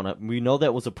cut down. We know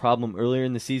that was a problem earlier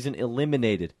in the season,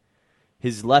 eliminated.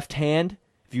 His left hand,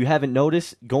 if you haven't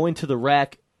noticed, going to the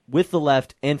rack with the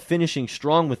left and finishing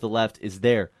strong with the left is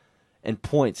there. And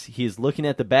points. He is looking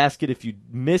at the basket. If you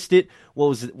missed it, what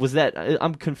was that?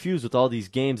 I'm confused with all these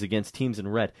games against teams in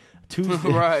red.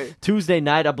 Tuesday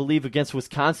night, I believe, against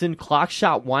Wisconsin, clock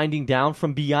shot winding down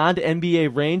from beyond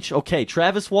NBA range. Okay,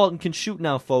 Travis Walton can shoot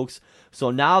now, folks. So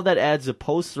now that adds a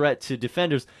post threat to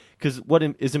defenders. Because what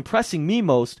is impressing me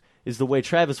most is the way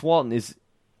Travis Walton is,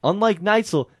 unlike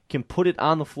Neitzel, can put it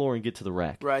on the floor and get to the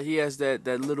rack. Right, he has that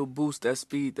little boost, that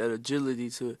speed, that agility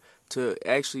to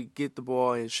actually get the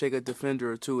ball and shake a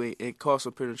defender or two and cause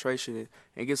some penetration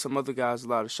and get some other guys a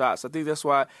lot of shots. I think that's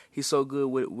why he's so good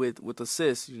with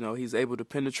assists. He's able to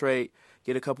penetrate,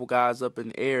 get a couple guys up in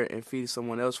the air, and feed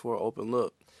someone else for an open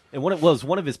look. And one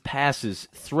of his passes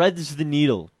threads the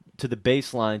needle to the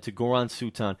baseline to Goran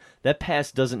Sutan. That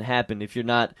pass doesn't happen if you're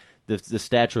not the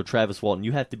stature of Travis Walton.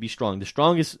 You have to be strong. The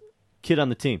strongest kid on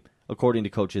the team, according to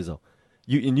Coach Izzo.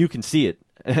 You can see it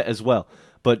as well.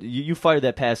 But you fire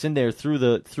that pass in there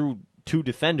through two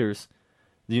defenders.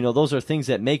 Those are things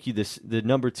that make you the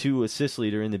number 2 assist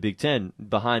leader in the Big Ten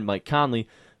behind Mike Conley.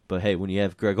 But hey, when you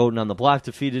have Greg Oden on the block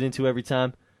to feed it into every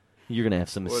time, you're gonna have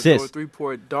some assists. Or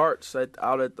 3-point darts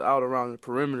out around the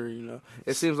perimeter.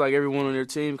 It seems like everyone on their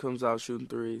team comes out shooting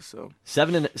threes. So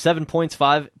 7 points,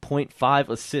 5.5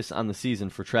 assists on the season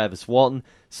for Travis Walton.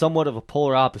 Somewhat of a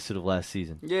polar opposite of last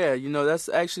season. Yeah, that's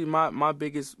actually my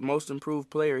biggest, most improved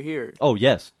player here. Oh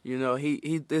yes.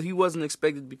 He wasn't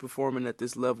expected to be performing at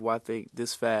this level. I think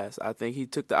this fast. I think he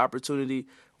took the opportunity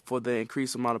for the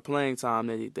increased amount of playing time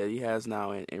that he has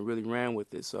now and really ran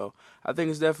with it. So I think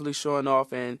it's definitely showing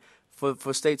off, and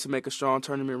for State to make a strong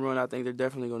tournament run, I think they're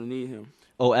definitely going to need him.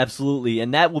 Oh, absolutely.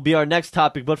 And that will be our next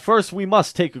topic. But first, we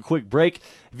must take a quick break.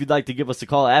 If you'd like to give us a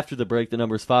call after the break, the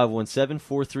number is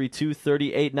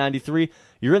 517-432-3893.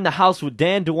 You're in the house with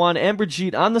Dan, Dewan, and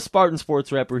Brigitte on the Spartan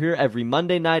Sports Wrap. We're here every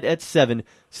Monday night at 7.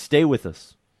 Stay with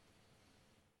us.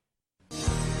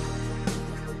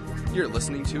 You're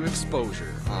listening to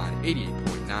Exposure on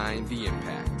 88.9 The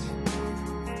Impact.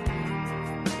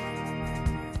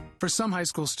 For some high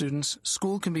school students,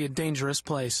 school can be a dangerous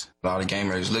place. A lot of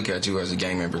gamers look at you as a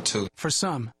gang member, too. For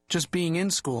some, just being in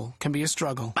school can be a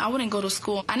struggle. I wouldn't go to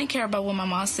school. I didn't care about what my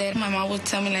mom said. My mom would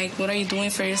tell me, like, what are you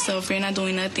doing for yourself? You're not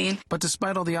doing nothing. But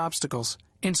despite all the obstacles,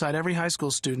 inside every high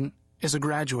school student is a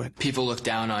graduate. People look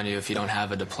down on you if you don't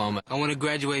have a diploma. I want to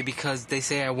graduate because they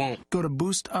say I won't. Go to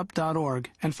boostup.org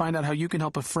and find out how you can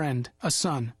help a friend, a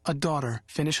son, a daughter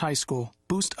finish high school.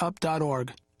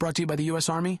 Boostup.org. Brought to you by the U.S.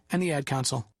 Army and the Ad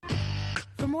Council.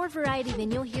 For more variety than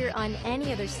you'll hear on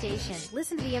any other station,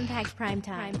 listen to the Impact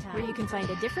Primetime, where you can find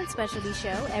a different specialty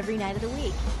show every night of the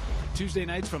week. Tuesday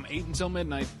nights from 8 until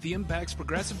midnight, the Impact's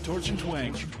Progressive Torch and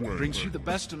Twang brings you the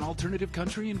best in alternative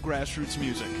country and grassroots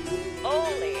music.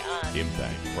 Only on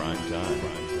Impact Primetime.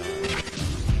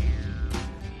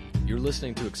 You're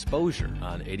listening to Exposure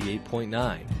on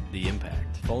 88.9 The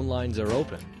Impact. Phone lines are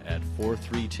open at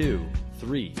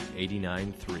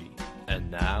 432-3893.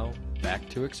 And now, back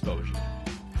to Exposure.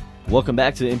 Welcome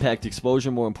back to Impact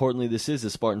Exposure. More importantly, this is the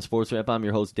Spartan Sports Wrap. I'm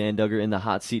your host, Dan Duggar, in the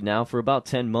hot seat now for about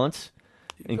 10 months.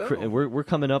 And we're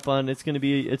coming up on it's going to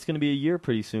be a year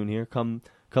pretty soon here. Come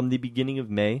the beginning of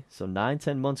May. So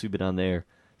 9-10 months we've been on there,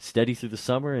 steady through the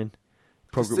summer, and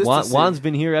Juan's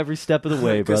been here every step of the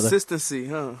way, brother. Consistency,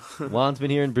 huh? Juan's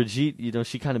been here, and Brigitte,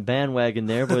 she kind of bandwagoned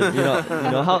there, but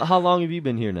how long have you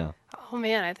been here now? Oh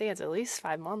man, I think it's at least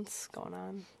 5 months going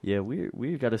on. Yeah,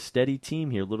 we've got a steady team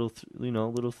here, little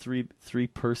three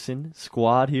person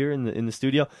squad here in the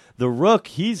studio. The Rook,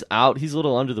 he's out, he's a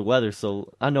little under the weather,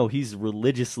 so I know he's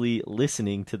religiously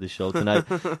listening to the show tonight.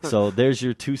 So there's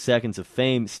your 2 seconds of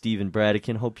fame, Stephen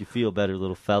Bradican. Hope you feel better,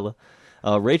 little fella.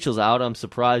 Rachel's out. I'm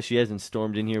surprised she hasn't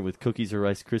stormed in here with cookies or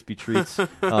Rice Krispie treats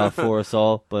for us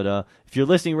all. But if you're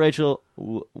listening, Rachel,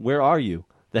 where are you?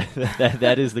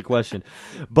 That is the question.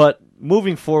 But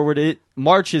moving forward,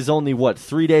 March is only,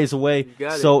 3 days away,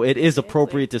 so it is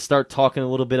appropriate to start talking a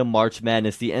little bit of March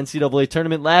Madness. The NCAA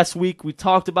tournament last week, we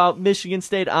talked about Michigan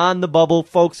State on the bubble.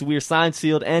 Folks, we are signed,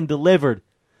 sealed, and delivered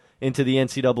into the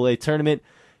NCAA tournament.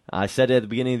 I said at the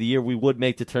beginning of the year we would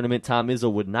make the tournament. Tom Izzo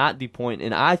would not disappoint,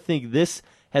 and I think this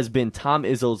has been Tom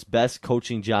Izzo's best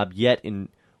coaching job yet in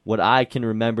what I can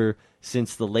remember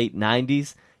since the late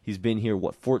 90s. He's been here,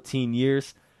 14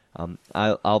 years?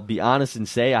 I'll be honest and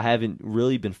say I haven't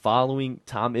really been following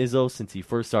Tom Izzo since he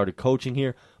first started coaching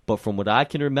here, but from what I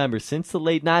can remember since the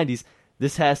late 90s,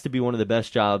 this has to be one of the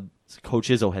best jobs Coach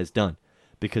Izzo has done,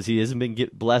 because he hasn't been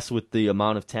blessed with the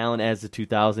amount of talent as the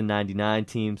 2099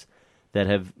 teams that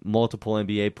have multiple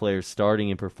NBA players starting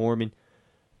and performing.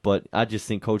 But I just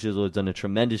think Coach Izzo has done a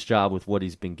tremendous job with what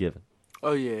he's been given.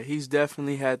 Oh, yeah. He's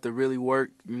definitely had to really work,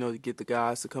 to get the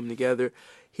guys to come together.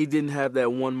 He didn't have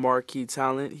that one marquee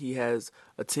talent. He has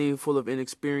a team full of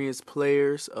inexperienced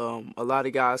players, a lot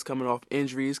of guys coming off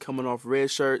injuries, coming off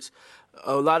red shirts,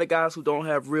 a lot of guys who don't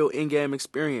have real in-game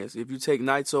experience. If you take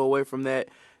Naito away from that,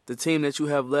 the team that you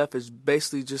have left is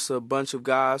basically just a bunch of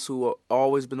guys who have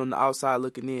always been on the outside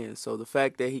looking in. So the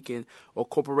fact that he can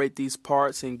incorporate these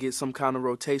parts and get some kind of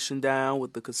rotation down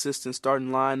with the consistent starting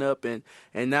lineup, and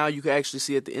now you can actually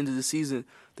see at the end of the season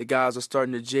the guys are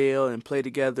starting to gel and play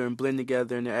together and blend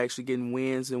together, and they're actually getting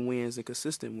wins and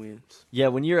consistent wins. Yeah,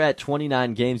 when you're at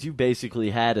 29 games, you basically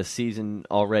had a season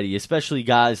already, especially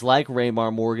guys like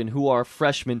Raymar Morgan, who are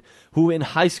freshmen, who in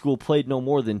high school played no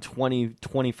more than 20,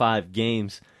 25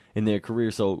 games in their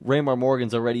career. So Raymar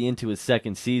Morgan's already into his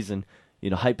second season,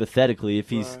 hypothetically, if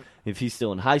he's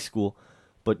still in high school.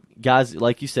 But guys,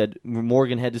 like you said,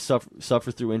 Morgan had to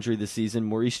suffer through injury this season.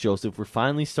 Maurice Joseph, we're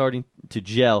finally starting to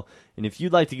gel. And if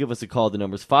you'd like to give us a call, the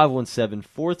number is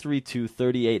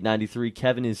 517-432-3893.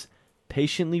 Kevin is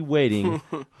patiently waiting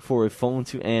for a phone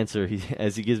to answer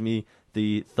as he gives me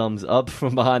the thumbs up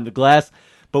from behind the glass.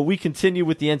 But we continue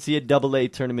with the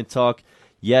NCAA tournament talk.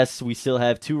 Yes, we still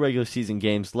have 2 regular season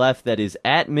games left. That is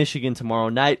at Michigan tomorrow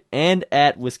night and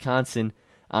at Wisconsin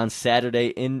on Saturday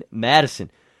in Madison.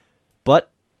 But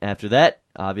after that,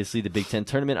 obviously the Big Ten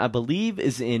tournament, I believe,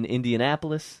 is in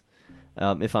Indianapolis,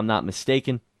 if I'm not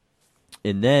mistaken.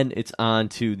 And then it's on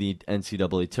to the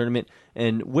NCAA tournament.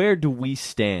 And where do we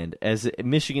stand as a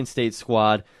Michigan State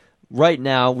squad? Right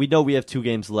now, we know we have 2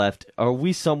 games left. Are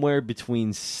we somewhere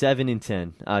between 7 and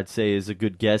 10, I'd say is a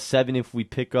good guess. 7 if we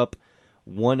pick up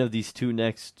one of these 2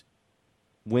 next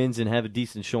wins and have a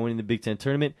decent showing in the Big Ten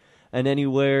tournament. And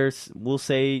anywhere, we'll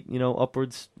say,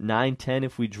 upwards 9-10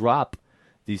 if we drop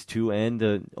these two and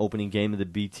the opening game of the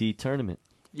BT tournament.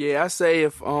 Yeah, I say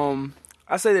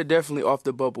they're definitely off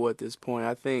the bubble at this point.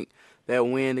 I think that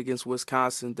win against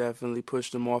Wisconsin definitely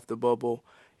pushed them off the bubble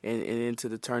and into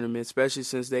the tournament, especially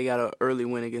since they got an early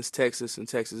win against Texas, and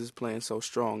Texas is playing so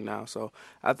strong now. So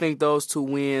I think those two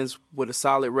wins with a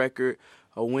solid record,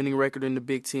 a winning record in the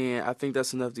Big Ten, I think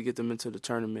that's enough to get them into the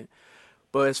tournament.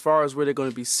 But as far as where they're going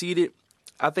to be seated,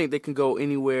 I think they can go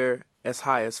anywhere as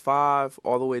high as 5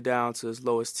 all the way down to as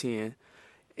low as 10.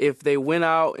 If they win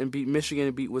out and beat Michigan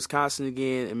and beat Wisconsin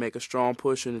again and make a strong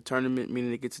push in the tournament,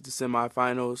 meaning they get to the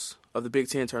semifinals of the Big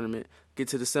Ten tournament, get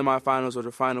to the semifinals or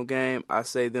the final game, I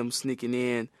say them sneaking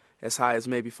in as high as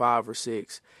maybe 5 or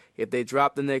 6. If they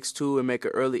drop the next two and make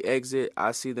an early exit,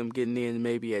 I see them getting in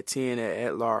maybe at 10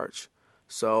 at large.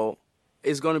 So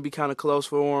it's going to be kind of close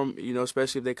for them,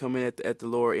 especially if they come in at the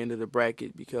lower end of the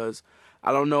bracket, because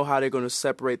I don't know how they're going to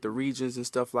separate the regions and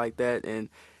stuff like that. And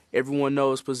everyone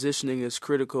knows positioning is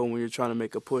critical when you're trying to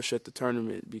make a push at the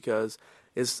tournament, because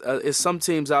it's some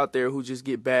teams out there who just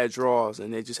get bad draws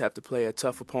and they just have to play a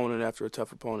tough opponent after a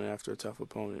tough opponent after a tough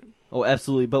opponent. Oh,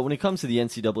 absolutely. But when it comes to the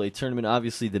NCAA tournament,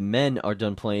 obviously the men are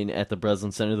done playing at the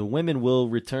Breslin Center. The women will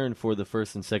return for the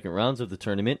first and second rounds of the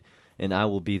tournament, and I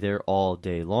will be there all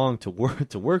day long to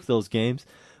work those games.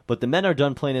 But the men are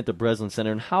done playing at the Breslin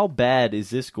Center, and how bad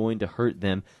is this going to hurt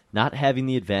them not having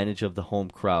the advantage of the home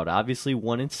crowd? Obviously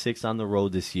 1-6 on the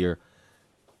road this year.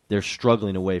 They're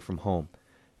struggling away from home.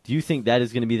 Do you think that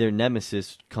is going to be their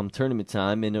nemesis come tournament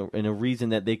time and a reason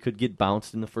that they could get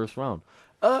bounced in the first round?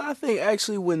 I think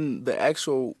actually when the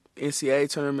actual NCAA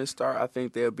tournament start, I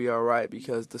think they'll be all right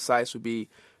because the sites would be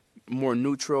more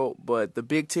neutral. But the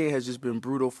Big Ten has just been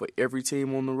brutal for every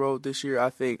team on the road this year.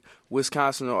 I think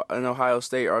Wisconsin and Ohio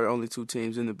State are the only two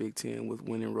teams in the Big Ten with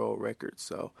winning road records.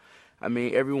 So, I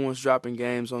mean, everyone's dropping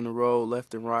games on the road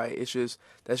left and right.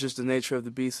 That's just the nature of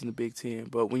the beast in the Big Ten.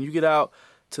 But when you get out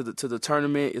to the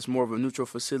tournament, it's more of a neutral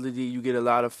facility. You get a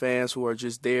lot of fans who are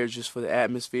just there just for the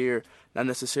atmosphere, not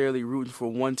necessarily rooting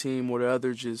for one team or the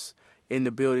other, just in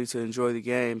the building to enjoy the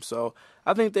game. So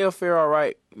I think they'll fare all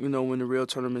right, when the real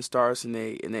tournament starts and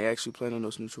they actually play on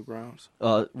those neutral grounds.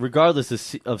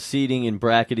 Regardless of seeding and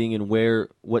bracketing and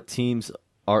what teams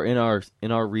are in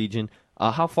our region,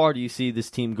 how far do you see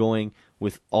this team going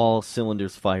with all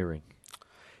cylinders firing?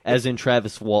 As in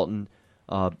Travis Walton,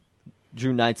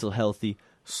 Drew Neitzel healthy,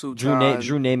 Drew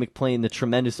Namath playing the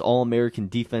tremendous All-American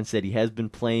defense that he has been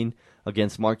playing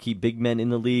against marquee big men in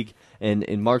the league, and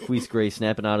Marquise Gray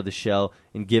snapping out of the shell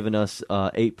and giving us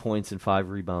 8 points and 5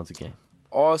 rebounds a game.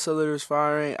 All cylinders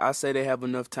firing, I say they have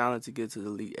enough talent to get to the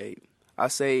Elite 8. I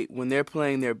say when they're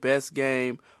playing their best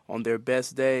game on their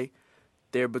best day,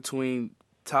 they're between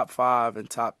top 5 and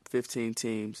top 15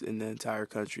 teams in the entire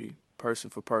country, person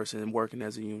for person, and working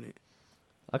as a unit.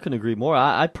 I couldn't agree more.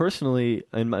 I personally,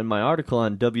 in my article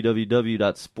on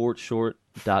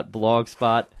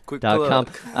www.sportshort.blogspot.com,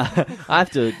 I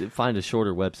have to find a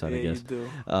shorter website, I guess. You do.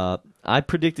 I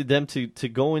predicted them to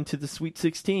go into the Sweet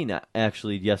 16,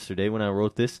 actually, yesterday when I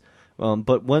wrote this.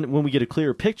 But when we get a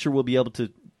clearer picture, we'll be able to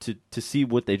see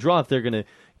what they draw. If they're going to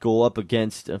go up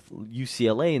against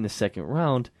UCLA in the second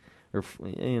round, or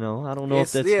I don't know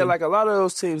if that's like a lot of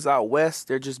those teams out west,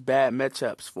 they're just bad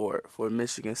matchups for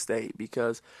Michigan State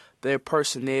because their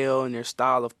personnel and their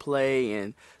style of play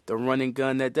and the running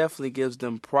gun, that definitely gives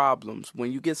them problems.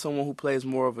 When you get someone who plays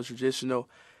more of a traditional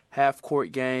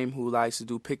half-court game, who likes to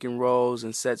do pick and rolls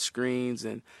and set screens,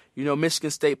 and Michigan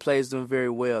State plays them very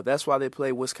well. That's why they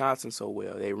play Wisconsin so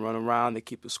well. They run around, they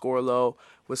keep the score low.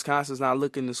 Wisconsin's not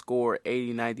looking to score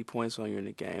 80, 90 points on you in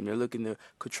the game. They're looking to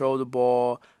control the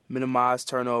ball, minimize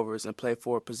turnovers, and play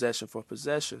for possession.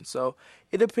 So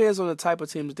it depends on the type of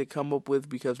team that they come up with,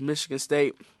 because Michigan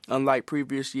State, unlike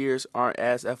previous years, aren't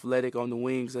as athletic on the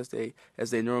wings as they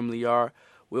normally are.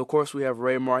 Well, of course, we have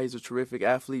Raymar. He's a terrific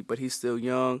athlete, but he's still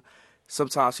young.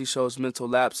 Sometimes he shows mental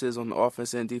lapses on the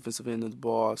offensive and defensive end of the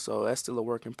ball, so that's still a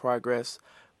work in progress.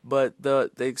 But the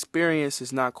experience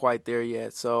is not quite there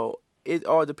yet, so it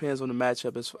all depends on the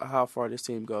matchup as how far this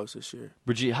team goes this year.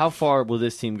 Brigitte, how far will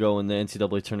this team go in the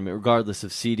NCAA tournament, regardless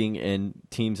of seeding and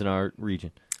teams in our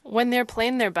region? When they're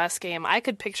playing their best game, I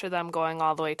could picture them going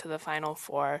all the way to the Final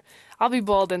Four. I'll be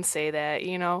bold and say that,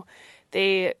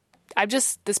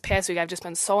 this past week, I've just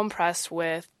been so impressed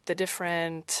with the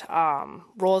different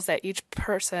roles that each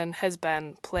person has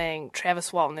been playing.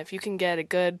 Travis Walton, if you can get a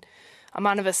good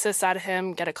amount of assists out of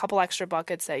him, get a couple extra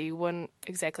buckets that you wouldn't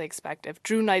exactly expect. If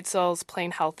Drew Neitzel's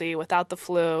playing healthy without the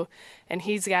flu, and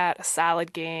he's got a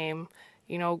solid game,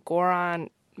 Goran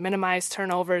minimize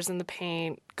turnovers in the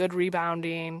paint, good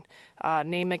rebounding.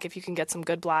 Namath, if you can get some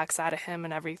good blocks out of him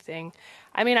and everything.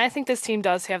 I mean, I think this team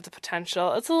does have the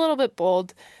potential. It's a little bit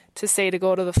bold to say to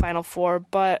go to the Final Four,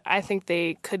 but I think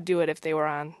they could do it if they were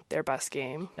on their best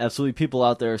game. Absolutely. People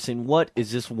out there are saying, what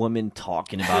is this woman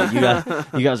talking about?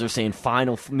 You guys are saying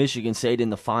Michigan State in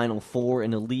the Final Four,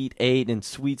 and Elite Eight, and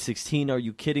Sweet 16. Are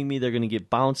you kidding me? They're going to get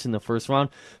bounced in the first round.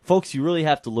 Folks, you really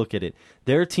have to look at it.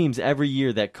 There are teams every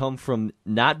year that come from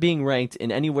not being ranked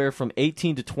in anywhere from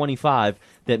 18 to 25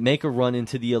 that make a run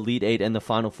into the Elite Eight and the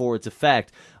Final Four. It's a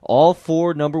fact. All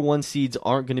 4 number 1 seeds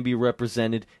aren't going to be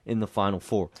represented in the Final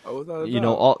Four.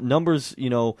 All numbers,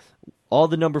 all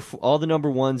the number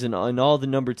ones and all the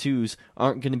number 2s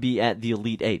aren't going to be at the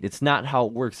Elite Eight. It's not how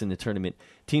it works in the tournament.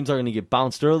 Teams are going to get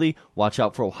bounced early. Watch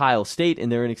out for Ohio State,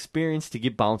 and they're inexperienced to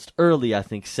get bounced early. I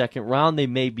think second round they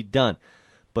may be done.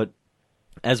 But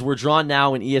as we're drawn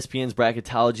now in ESPN's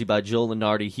Bracketology by Joe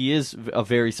Lunardi, he is a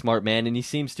very smart man, and he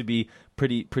seems to be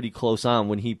pretty close on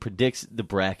when he predicts the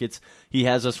brackets. He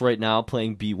has us right now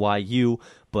playing BYU,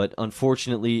 but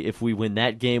unfortunately, if we win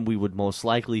that game, we would most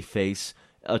likely face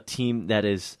a team that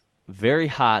is very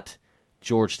hot,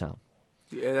 Georgetown.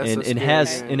 Yeah, and it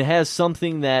has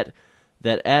something that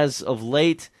as of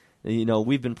late,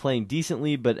 we've been playing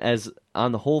decently, but as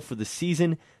on the whole for the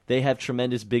season, they have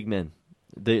tremendous big men.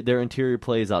 Their interior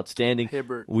play is outstanding.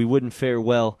 Hibbert. We wouldn't fare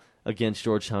well against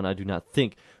Georgetown, I do not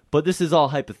think. But this is all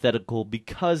hypothetical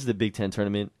because the Big Ten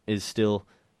tournament is still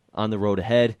on the road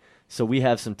ahead. So we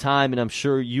have some time, and I'm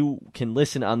sure you can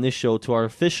listen on this show to our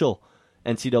official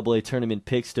NCAA tournament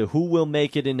picks to who will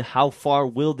make it and how far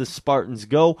will the Spartans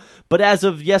go. But as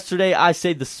of yesterday, I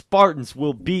say the Spartans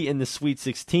will be in the Sweet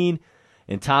 16,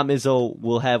 and Tom Izzo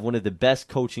will have one of the best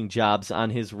coaching jobs on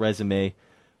his resume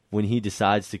when he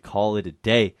decides to call it a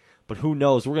day. But who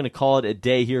knows? We're going to call it a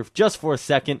day here just for a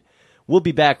second. We'll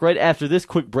be back right after this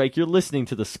quick break. You're listening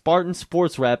to the Spartan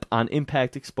Sports Wrap on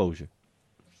Impact Exposure.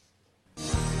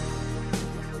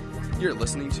 You're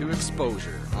listening to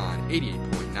Exposure on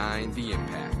 88.9 The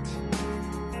Impact.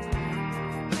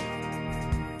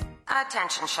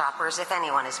 Attention shoppers, if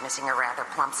anyone is missing a rather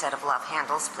plump set of love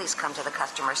handles, please come to the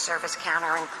customer service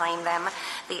counter and claim them.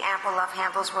 The ample love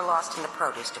handles were lost in the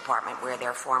produce department where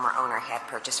their former owner had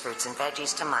purchased fruits and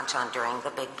veggies to munch on during the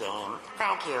big game.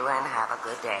 Thank you and have a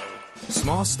good day.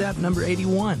 Small step number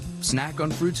 81, snack on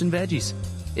fruits and veggies.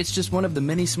 It's just one of the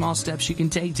many small steps you can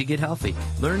take to get healthy.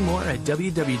 Learn more at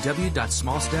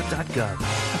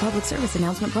www.smallstep.gov. A public service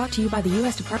announcement brought to you by the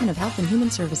U.S. Department of Health and Human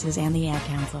Services and the Ad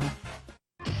Council.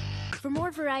 For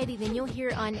more variety than you'll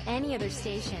hear on any other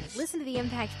station, listen to the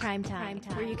Impact Primetime,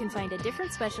 where you can find a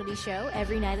different specialty show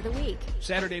every night of the week.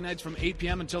 Saturday nights from 8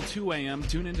 p.m. until 2 a.m.,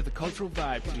 tune into the Cultural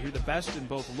Vibe to hear the best in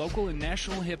both local and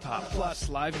national hip-hop, plus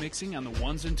live mixing on the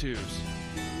ones and twos.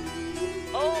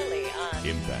 Only on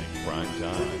Impact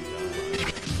Primetime.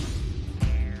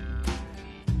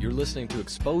 You're listening to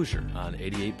Exposure on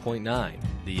 88.9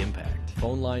 The Impact.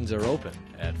 Phone lines are open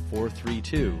at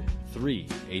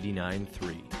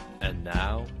 432-3893. And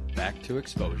now, back to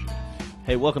Exposure.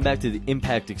 Hey, welcome back to the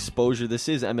Impact Exposure. This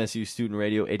is MSU Student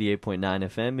Radio 88.9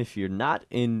 FM. If you're not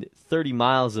in 30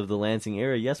 miles of the Lansing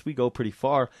area, yes, we go pretty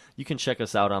far. You can check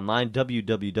us out online,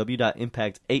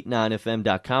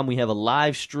 www.impact89fm.com. We have a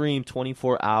live stream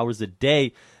 24 hours a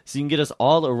day, so you can get us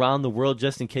all around the world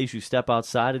just in case you step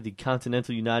outside of the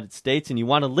continental United States and you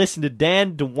want to listen to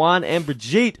Dan, Dewan, and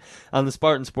Brigitte on the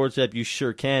Spartan Sports App. You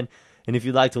sure can. And if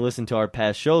you'd like to listen to our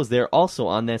past shows, they're also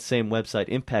on that same website,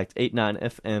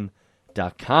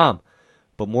 impact89fm.com.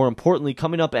 But more importantly,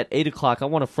 coming up at 8 o'clock, I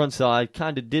want to front sell. I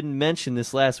kind of didn't mention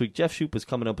this last week. Jeff Shoup was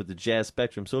coming up with the Jazz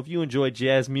Spectrum. So if you enjoy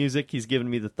jazz music, he's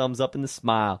giving me the thumbs up and the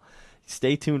smile.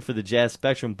 Stay tuned for the Jazz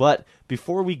Spectrum. But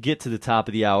before we get to the top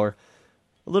of the hour,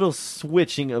 a little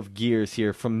switching of gears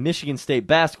here from Michigan State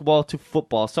basketball to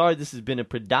football. Sorry, this has been a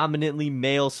predominantly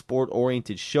male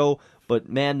sport-oriented show, but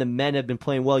man, the men have been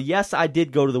playing well. Yes, I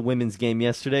did go to the women's game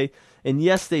yesterday, and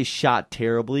yes, they shot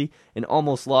terribly and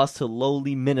almost lost to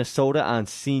lowly Minnesota on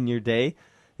senior day.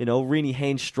 You know, Renee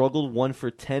Haynes struggled 1 for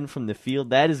 10 from the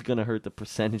field. That is going to hurt the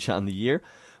percentage on the year.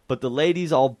 But the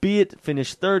ladies, albeit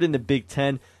finished third in the Big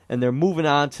Ten, and they're moving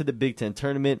on to the Big Ten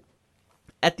tournament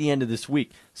at the end of this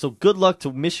week. So good luck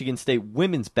to Michigan State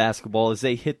women's basketball as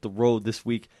they hit the road this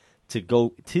week to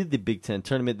go to the Big Ten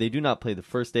tournament. They do not play the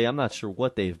first day. I'm not sure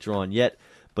what they've drawn yet,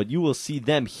 but you will see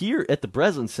them here at the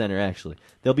Breslin Center, actually.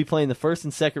 They'll be playing the first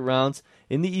and second rounds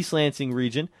in the East Lansing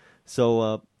region,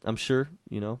 so I'm sure,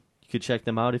 you could check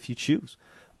them out if you choose.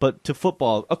 But to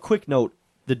football, a quick note.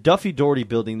 The Duffy Doherty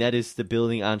building, that is the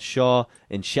building on Shaw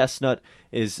and Chestnut,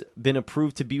 has been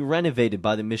approved to be renovated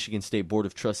by the Michigan State Board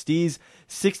of Trustees.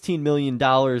 $16 million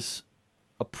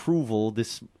approval,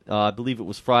 this I believe it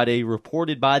was Friday,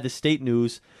 reported by the State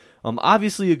News.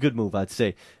 Obviously a good move, I'd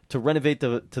say, to renovate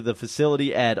the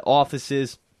facility, add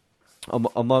offices,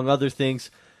 among other things,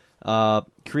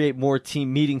 create more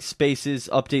team meeting spaces,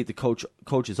 update the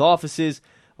coach's offices,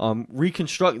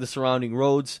 reconstruct the surrounding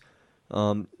roads,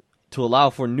 to allow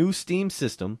for new steam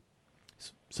system.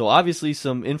 So obviously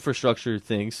some infrastructure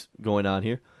things going on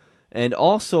here. And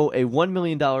also a $1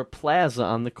 million plaza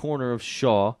on the corner of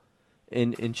Shaw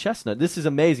in Chestnut. This is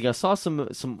amazing. I saw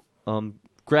some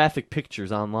graphic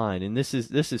pictures online, and this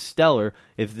is stellar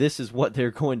if this is what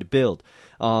they're going to build.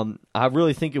 I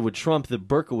really think it would trump the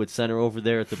Berkowitz Center over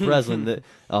there at the Breslin.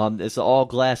 It's an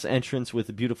all-glass entrance with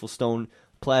a beautiful stone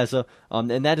plaza,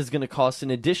 and that is going to cost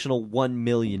an additional $1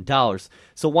 million.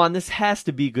 So, Juan, this has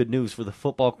to be good news for the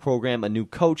football program, a new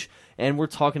coach, and we're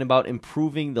talking about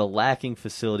improving the lacking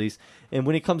facilities. And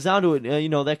when it comes down to it,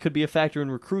 that could be a factor in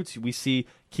recruits. We see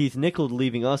Keith Nichols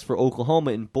leaving us for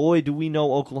Oklahoma, and boy, do we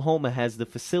know Oklahoma has the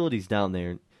facilities down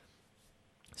there.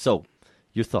 So,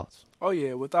 your thoughts? Oh,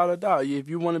 yeah, without a doubt. If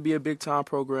you want to be a big-time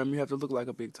program, you have to look like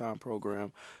a big-time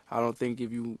program. I don't think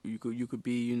if you could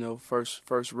be,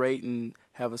 first rate and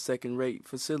have a second-rate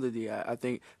facility. I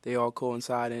think they all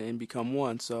coincide and become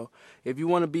one. So if you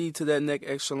want to be to that next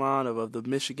echelon of the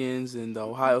Michigans and the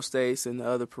Ohio States and the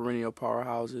other perennial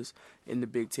powerhouses in the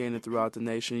Big Ten and throughout the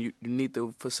nation, you need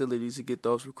the facilities to get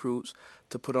those recruits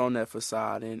to put on that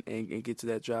facade and get to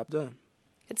that job done.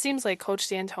 It seems like Coach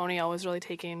D'Antonio is really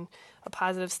taking a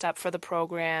positive step for the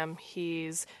program.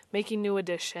 He's making new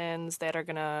additions that are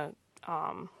going to,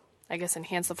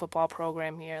 enhance the football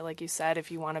program here. Like you said,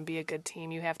 if you want to be a good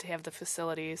team, you have to have the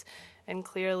facilities. And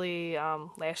clearly,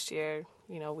 last year,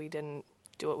 we didn't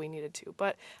do what we needed to.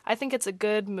 But I think it's a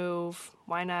good move.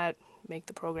 Why not make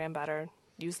the program better?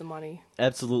 Use the money.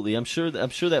 Absolutely. I'm sure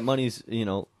that money's,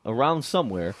 around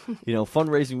somewhere.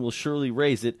 Fundraising will surely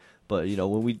raise it. But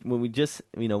when we just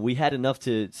we had enough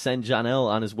to send John L.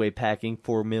 on his way packing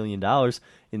 $4 million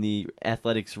in the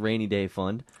athletics rainy day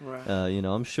fund. Right.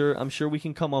 I'm sure we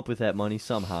can come up with that money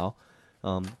somehow.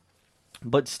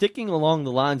 But sticking along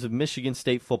the lines of Michigan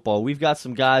State football, we've got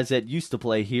some guys that used to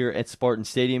play here at Spartan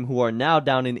Stadium who are now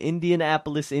down in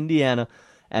Indianapolis, Indiana,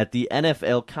 at the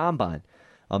NFL Combine.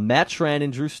 Matt Tran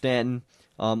and Drew Stanton.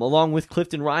 Along with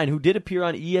Clifton Ryan, who did appear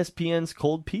on ESPN's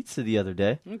Cold Pizza the other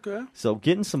day. Okay. So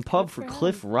getting some pub for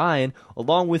Cliff Ryan,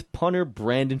 along with punter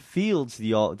Brandon Fields,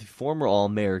 the former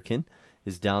All-American,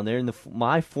 is down there. And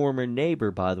my former neighbor,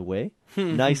 by the way,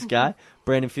 nice guy.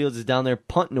 Brandon Fields is down there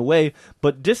punting away.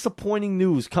 But disappointing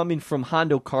news coming from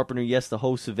Hondo Carpenter, yes, the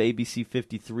host of ABC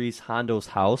 53's Hondo's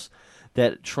House,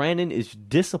 that Trannon is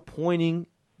disappointing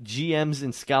GMs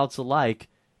and scouts alike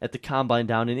at the Combine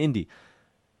down in Indy.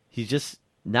 He's just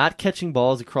not catching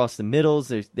balls across the middles.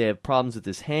 They have problems with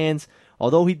his hands.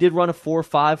 Although he did run a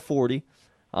 4.5 40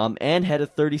 and had a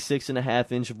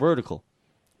 36.5-inch vertical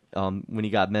when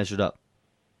he got measured up.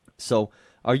 So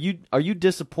are you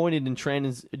disappointed in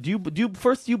Trannon's? Do you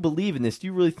believe in this? Do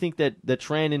you really think that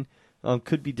Trannon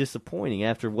could be disappointing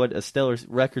after what a stellar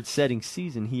record-setting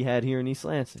season he had here in East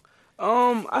Lansing?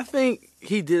 I think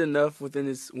he did enough within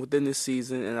this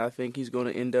season, and I think he's going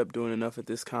to end up doing enough at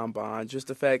this combine. Just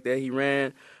the fact that he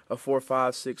ran a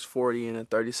 4.56 40 and a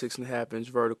 36.5-inch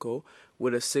vertical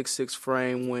with a 6.6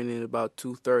 frame, winning about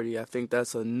 230. I think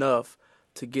that's enough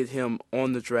to get him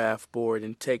on the draft board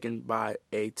and taken by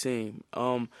a team.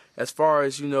 As far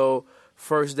as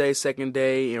first day, second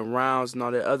day, and rounds and all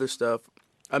that other stuff.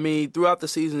 I mean, throughout the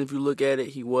season, if you look at it,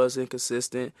 he was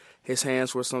inconsistent. His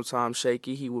hands were sometimes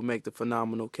shaky. He would make the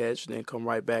phenomenal catch, then come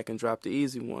right back and drop the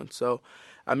easy one. So,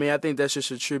 I mean, I think that's just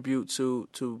a tribute to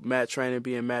Matt Trannon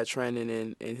being Matt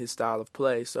Trannon and his style of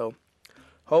play. So,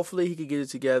 hopefully he can get it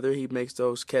together. He makes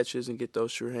those catches and get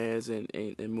those sure hands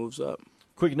and moves up.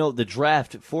 Quick note, the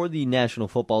draft for the National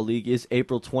Football League is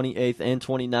April 28th and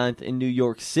 29th in New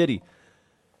York City.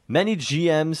 Many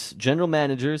GMs, general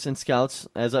managers, and scouts,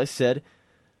 as I said,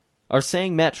 are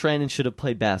saying Matt Trannon should have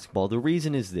played basketball. The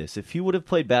reason is this. If he would have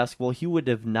played basketball, he would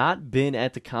have not been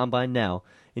at the Combine now,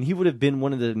 and he would have been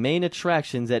one of the main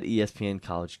attractions at ESPN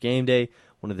College Game Day,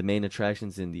 one of the main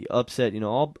attractions in the upset,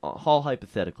 all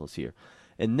hypotheticals here.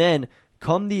 And then,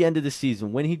 come the end of the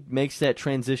season, when he makes that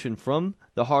transition from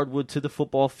the hardwood to the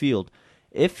football field,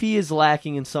 if he is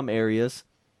lacking in some areas,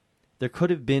 there could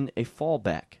have been a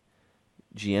fallback.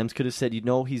 GMs could have said,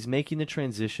 he's making the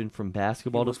transition from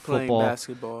basketball to football.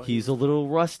 Basketball. He's a little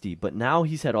rusty, but now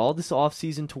he's had all this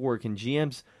offseason to work, and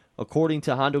GMs according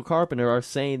to Hondo Carpenter, are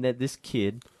saying that this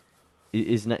kid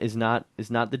is not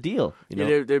the deal. You know?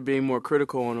 Yeah, they're being more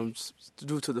critical on him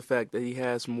due to the fact that he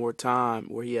has more time,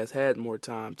 or he has had more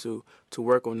time to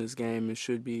work on his game and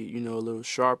should be, a little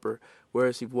sharper.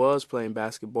 Whereas he was playing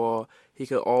basketball, he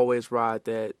could always ride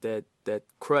that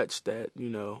crutch that,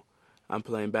 I'm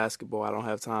playing basketball. I don't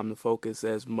have time to focus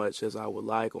as much as I would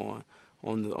like on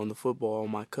the football,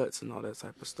 on my cuts and all that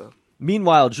type of stuff.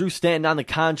 Meanwhile, Drew Stanton, on the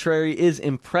contrary, is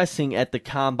impressing at the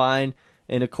Combine.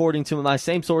 And according to my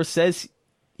same source, says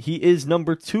he is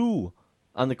number 2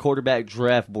 on the quarterback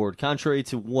draft board. Contrary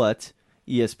to what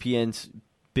ESPN's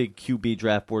big QB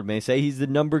draft board may say, he's the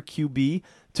number QB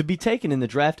to be taken in the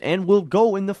draft and will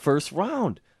go in the first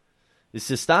round. It's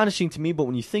astonishing to me, but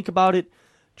when you think about it,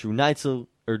 Drew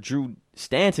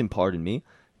Stanton,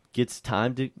 gets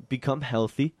time to become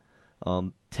healthy,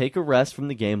 take a rest from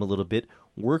the game a little bit,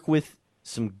 work with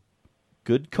some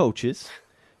good coaches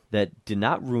that did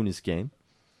not ruin his game.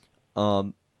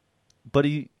 But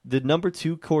the number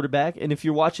 2 quarterback, and if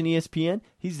you're watching ESPN,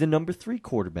 he's the number 3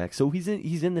 quarterback. So he's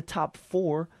in the top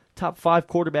 5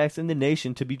 quarterbacks in the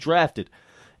nation to be drafted.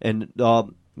 And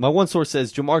my one source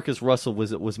says Jamarcus Russell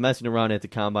was messing around at the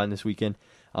Combine this weekend,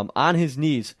 on his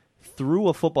knees, threw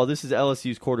a football. This is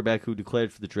LSU's quarterback who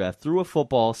declared for the draft. Threw a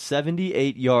football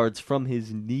 78 yards from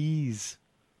his knees.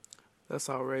 That's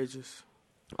outrageous.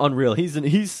 Unreal.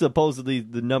 He's supposedly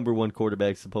the number 1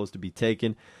 quarterback supposed to be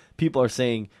taken. People are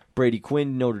saying Brady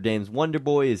Quinn, Notre Dame's Wonder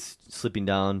Boy, is slipping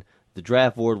down the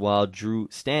draft board, while Drew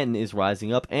Stanton is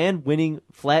rising up and winning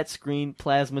flat screen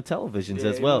plasma televisions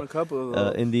as well. A couple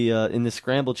of in the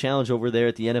Scramble Challenge over there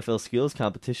at the NFL Skills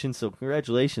Competition. So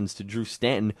congratulations to Drew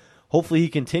Stanton. Hopefully he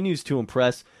continues to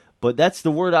impress. But that's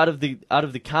the word out of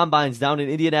the Combines down in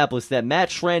Indianapolis, that Matt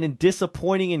Schranen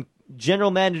disappointing, and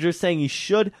general manager saying he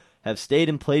should have stayed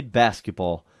and played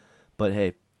basketball. But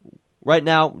hey, right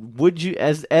now, would you,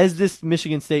 as this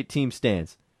Michigan State team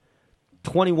stands,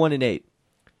 21-8,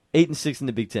 8-6 in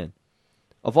the Big Ten,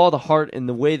 of all the heart and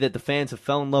the way that the fans have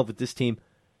fell in love with this team,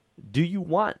 do you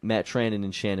want Matt Schranen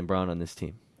and Shannon Brown on this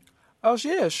team? Oh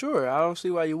yeah, sure. I don't see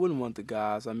why you wouldn't want the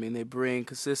guys. I mean, they bring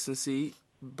consistency.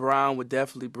 Brown would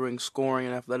definitely bring scoring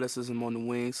and athleticism on the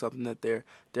wing, something that they're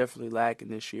definitely lacking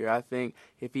this year. I think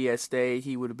if he had stayed,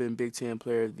 he would have been Big Ten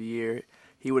Player of the Year.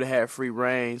 He would have had free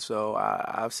reign, so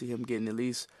I see him getting at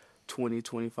least 20,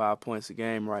 25 points a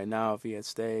game right now if he had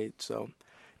stayed. So,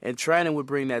 and training would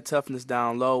bring that toughness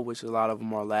down low, which a lot of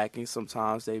them are lacking.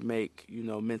 Sometimes they make,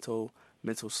 mental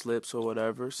slips or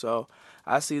whatever. So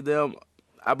I see them,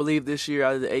 I believe this year,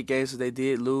 out of the 8 games that they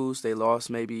did lose, they lost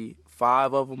maybe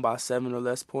 5 of them by 7 or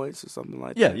less points or something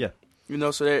like that. Yeah.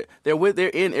 So they're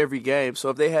in every game. So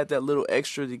if they had that little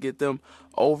extra to get them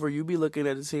over, you'd be looking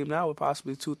at a team now with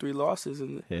possibly 2-3 losses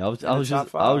in I was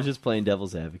just playing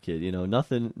devil's advocate.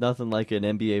 Nothing like an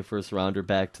NBA first rounder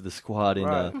back to the squad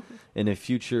in a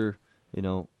future,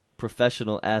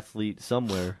 professional athlete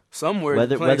somewhere.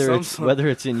 Whether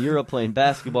it's in Europe playing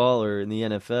basketball or in the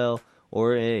NFL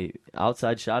or a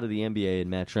outside shot of the NBA and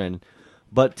Matt Schranen.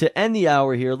 But to end the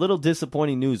hour here, a little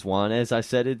disappointing news, Juan. As I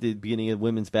said at the beginning of the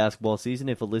women's basketball season,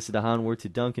 if Alyssa DeHaan were to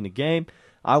dunk in a game,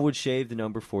 I would shave the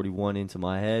number 41 into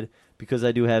my head because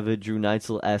I do have a Drew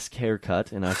Neitzel-esque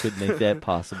haircut, and I could make that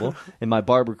possible. And my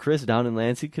barber, Chris, down in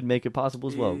Lansing, could make it possible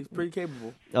as well. He's pretty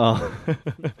capable. Alyssa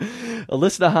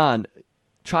DeHaan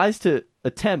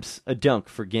attempts a dunk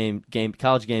for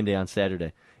college game day on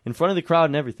Saturday in front of the crowd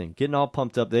and everything, getting all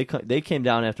pumped up. They came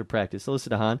down after practice. Alyssa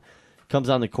DeHaan comes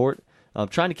on the court.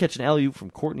 Trying to catch an alley-oop from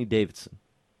Courtney Davidson.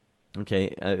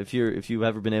 Okay, if you've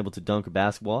ever been able to dunk a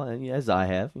basketball, and as I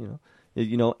have,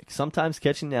 sometimes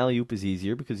catching an alley-oop is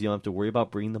easier because you don't have to worry about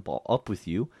bringing the ball up with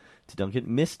you to dunk it.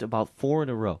 Missed about 4 in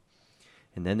a row,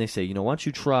 and then they say, why don't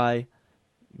you try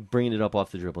bringing it up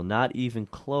off the dribble? Not even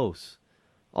close.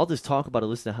 All this talk about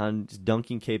Alyssa DeHaan's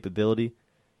dunking capability.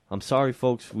 I'm sorry,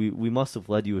 folks, we must have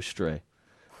led you astray.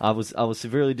 I was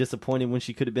severely disappointed when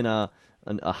she could have been a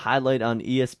highlight on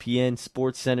ESPN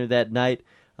Sports Center that night,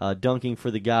 dunking for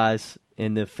the guys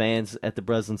and the fans at the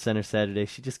Breslin Center Saturday.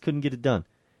 She just couldn't get it done.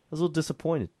 I was a little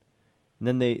disappointed.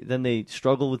 And then they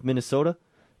struggle with Minnesota.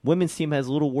 Women's team has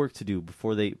a little work to do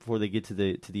before they get to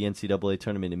the NCAA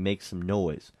tournament and make some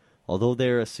noise. Although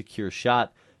they're a secure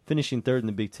shot, finishing 3rd in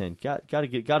the Big Ten, got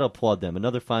to applaud them.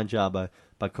 Another fine job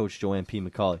by Coach Joanne P.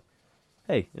 McCauley.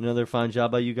 Hey, another fine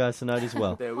job by you guys tonight as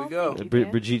well. There we go.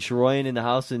 Brigitte Sharoyan in the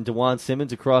house, and DeJuan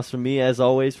Simmons across from me, as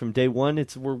always, from day one.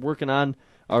 We're working on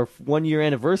our 1-year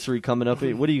anniversary coming up.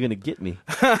 What are you going to get me?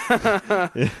 I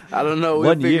don't know.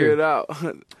 We'll figure it out.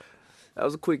 That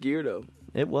was a quick year, though.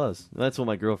 It was. That's what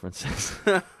my girlfriend says.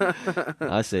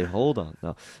 I say, hold on.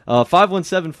 No.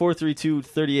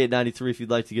 517-432-3893 if you'd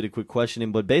like to get a quick question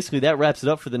in. But basically, that wraps it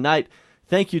up for the night.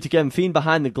 Thank you to Kevin Feen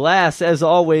behind the glass. As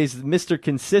always, Mr.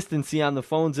 Consistency on the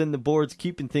phones and the boards,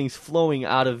 keeping things flowing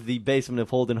out of the basement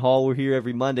of Holden Hall. We're here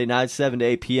every Monday night, 7 to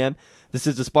 8 p.m. This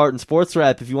is the Spartan Sports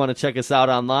Wrap. If you want to check us out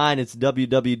online, it's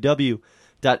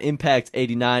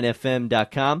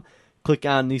www.impact89fm.com. Click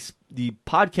on the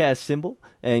podcast symbol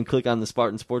and click on the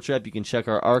Spartan Sports Wrap. You can check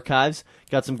our archives.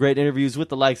 Got some great interviews with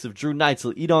the likes of Drew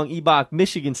Neitzel, Edong Ebach,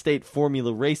 Michigan State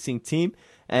Formula Racing Team,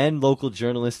 and local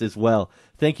journalists as well.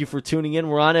 Thank you for tuning in.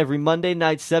 We're on every Monday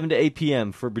night, 7 to 8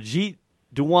 p.m. For Brigitte,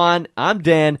 Dewan, I'm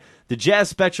Dan. The Jazz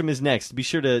Spectrum is next. Be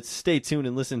sure to stay tuned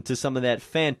and listen to some of that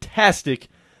fantastic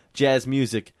jazz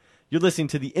music. You're listening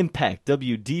to The Impact,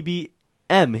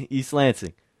 WDBM East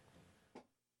Lansing.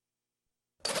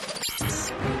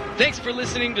 Thanks for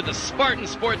listening to the Spartan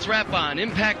Sports Wrap on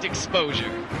Impact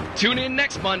Exposure. Tune in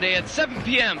next Monday at 7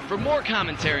 p.m. for more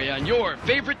commentary on your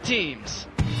favorite teams.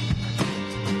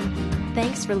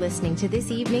 Thanks for listening to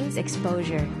this evening's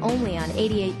Exposure, only on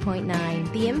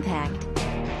 88.9 The Impact.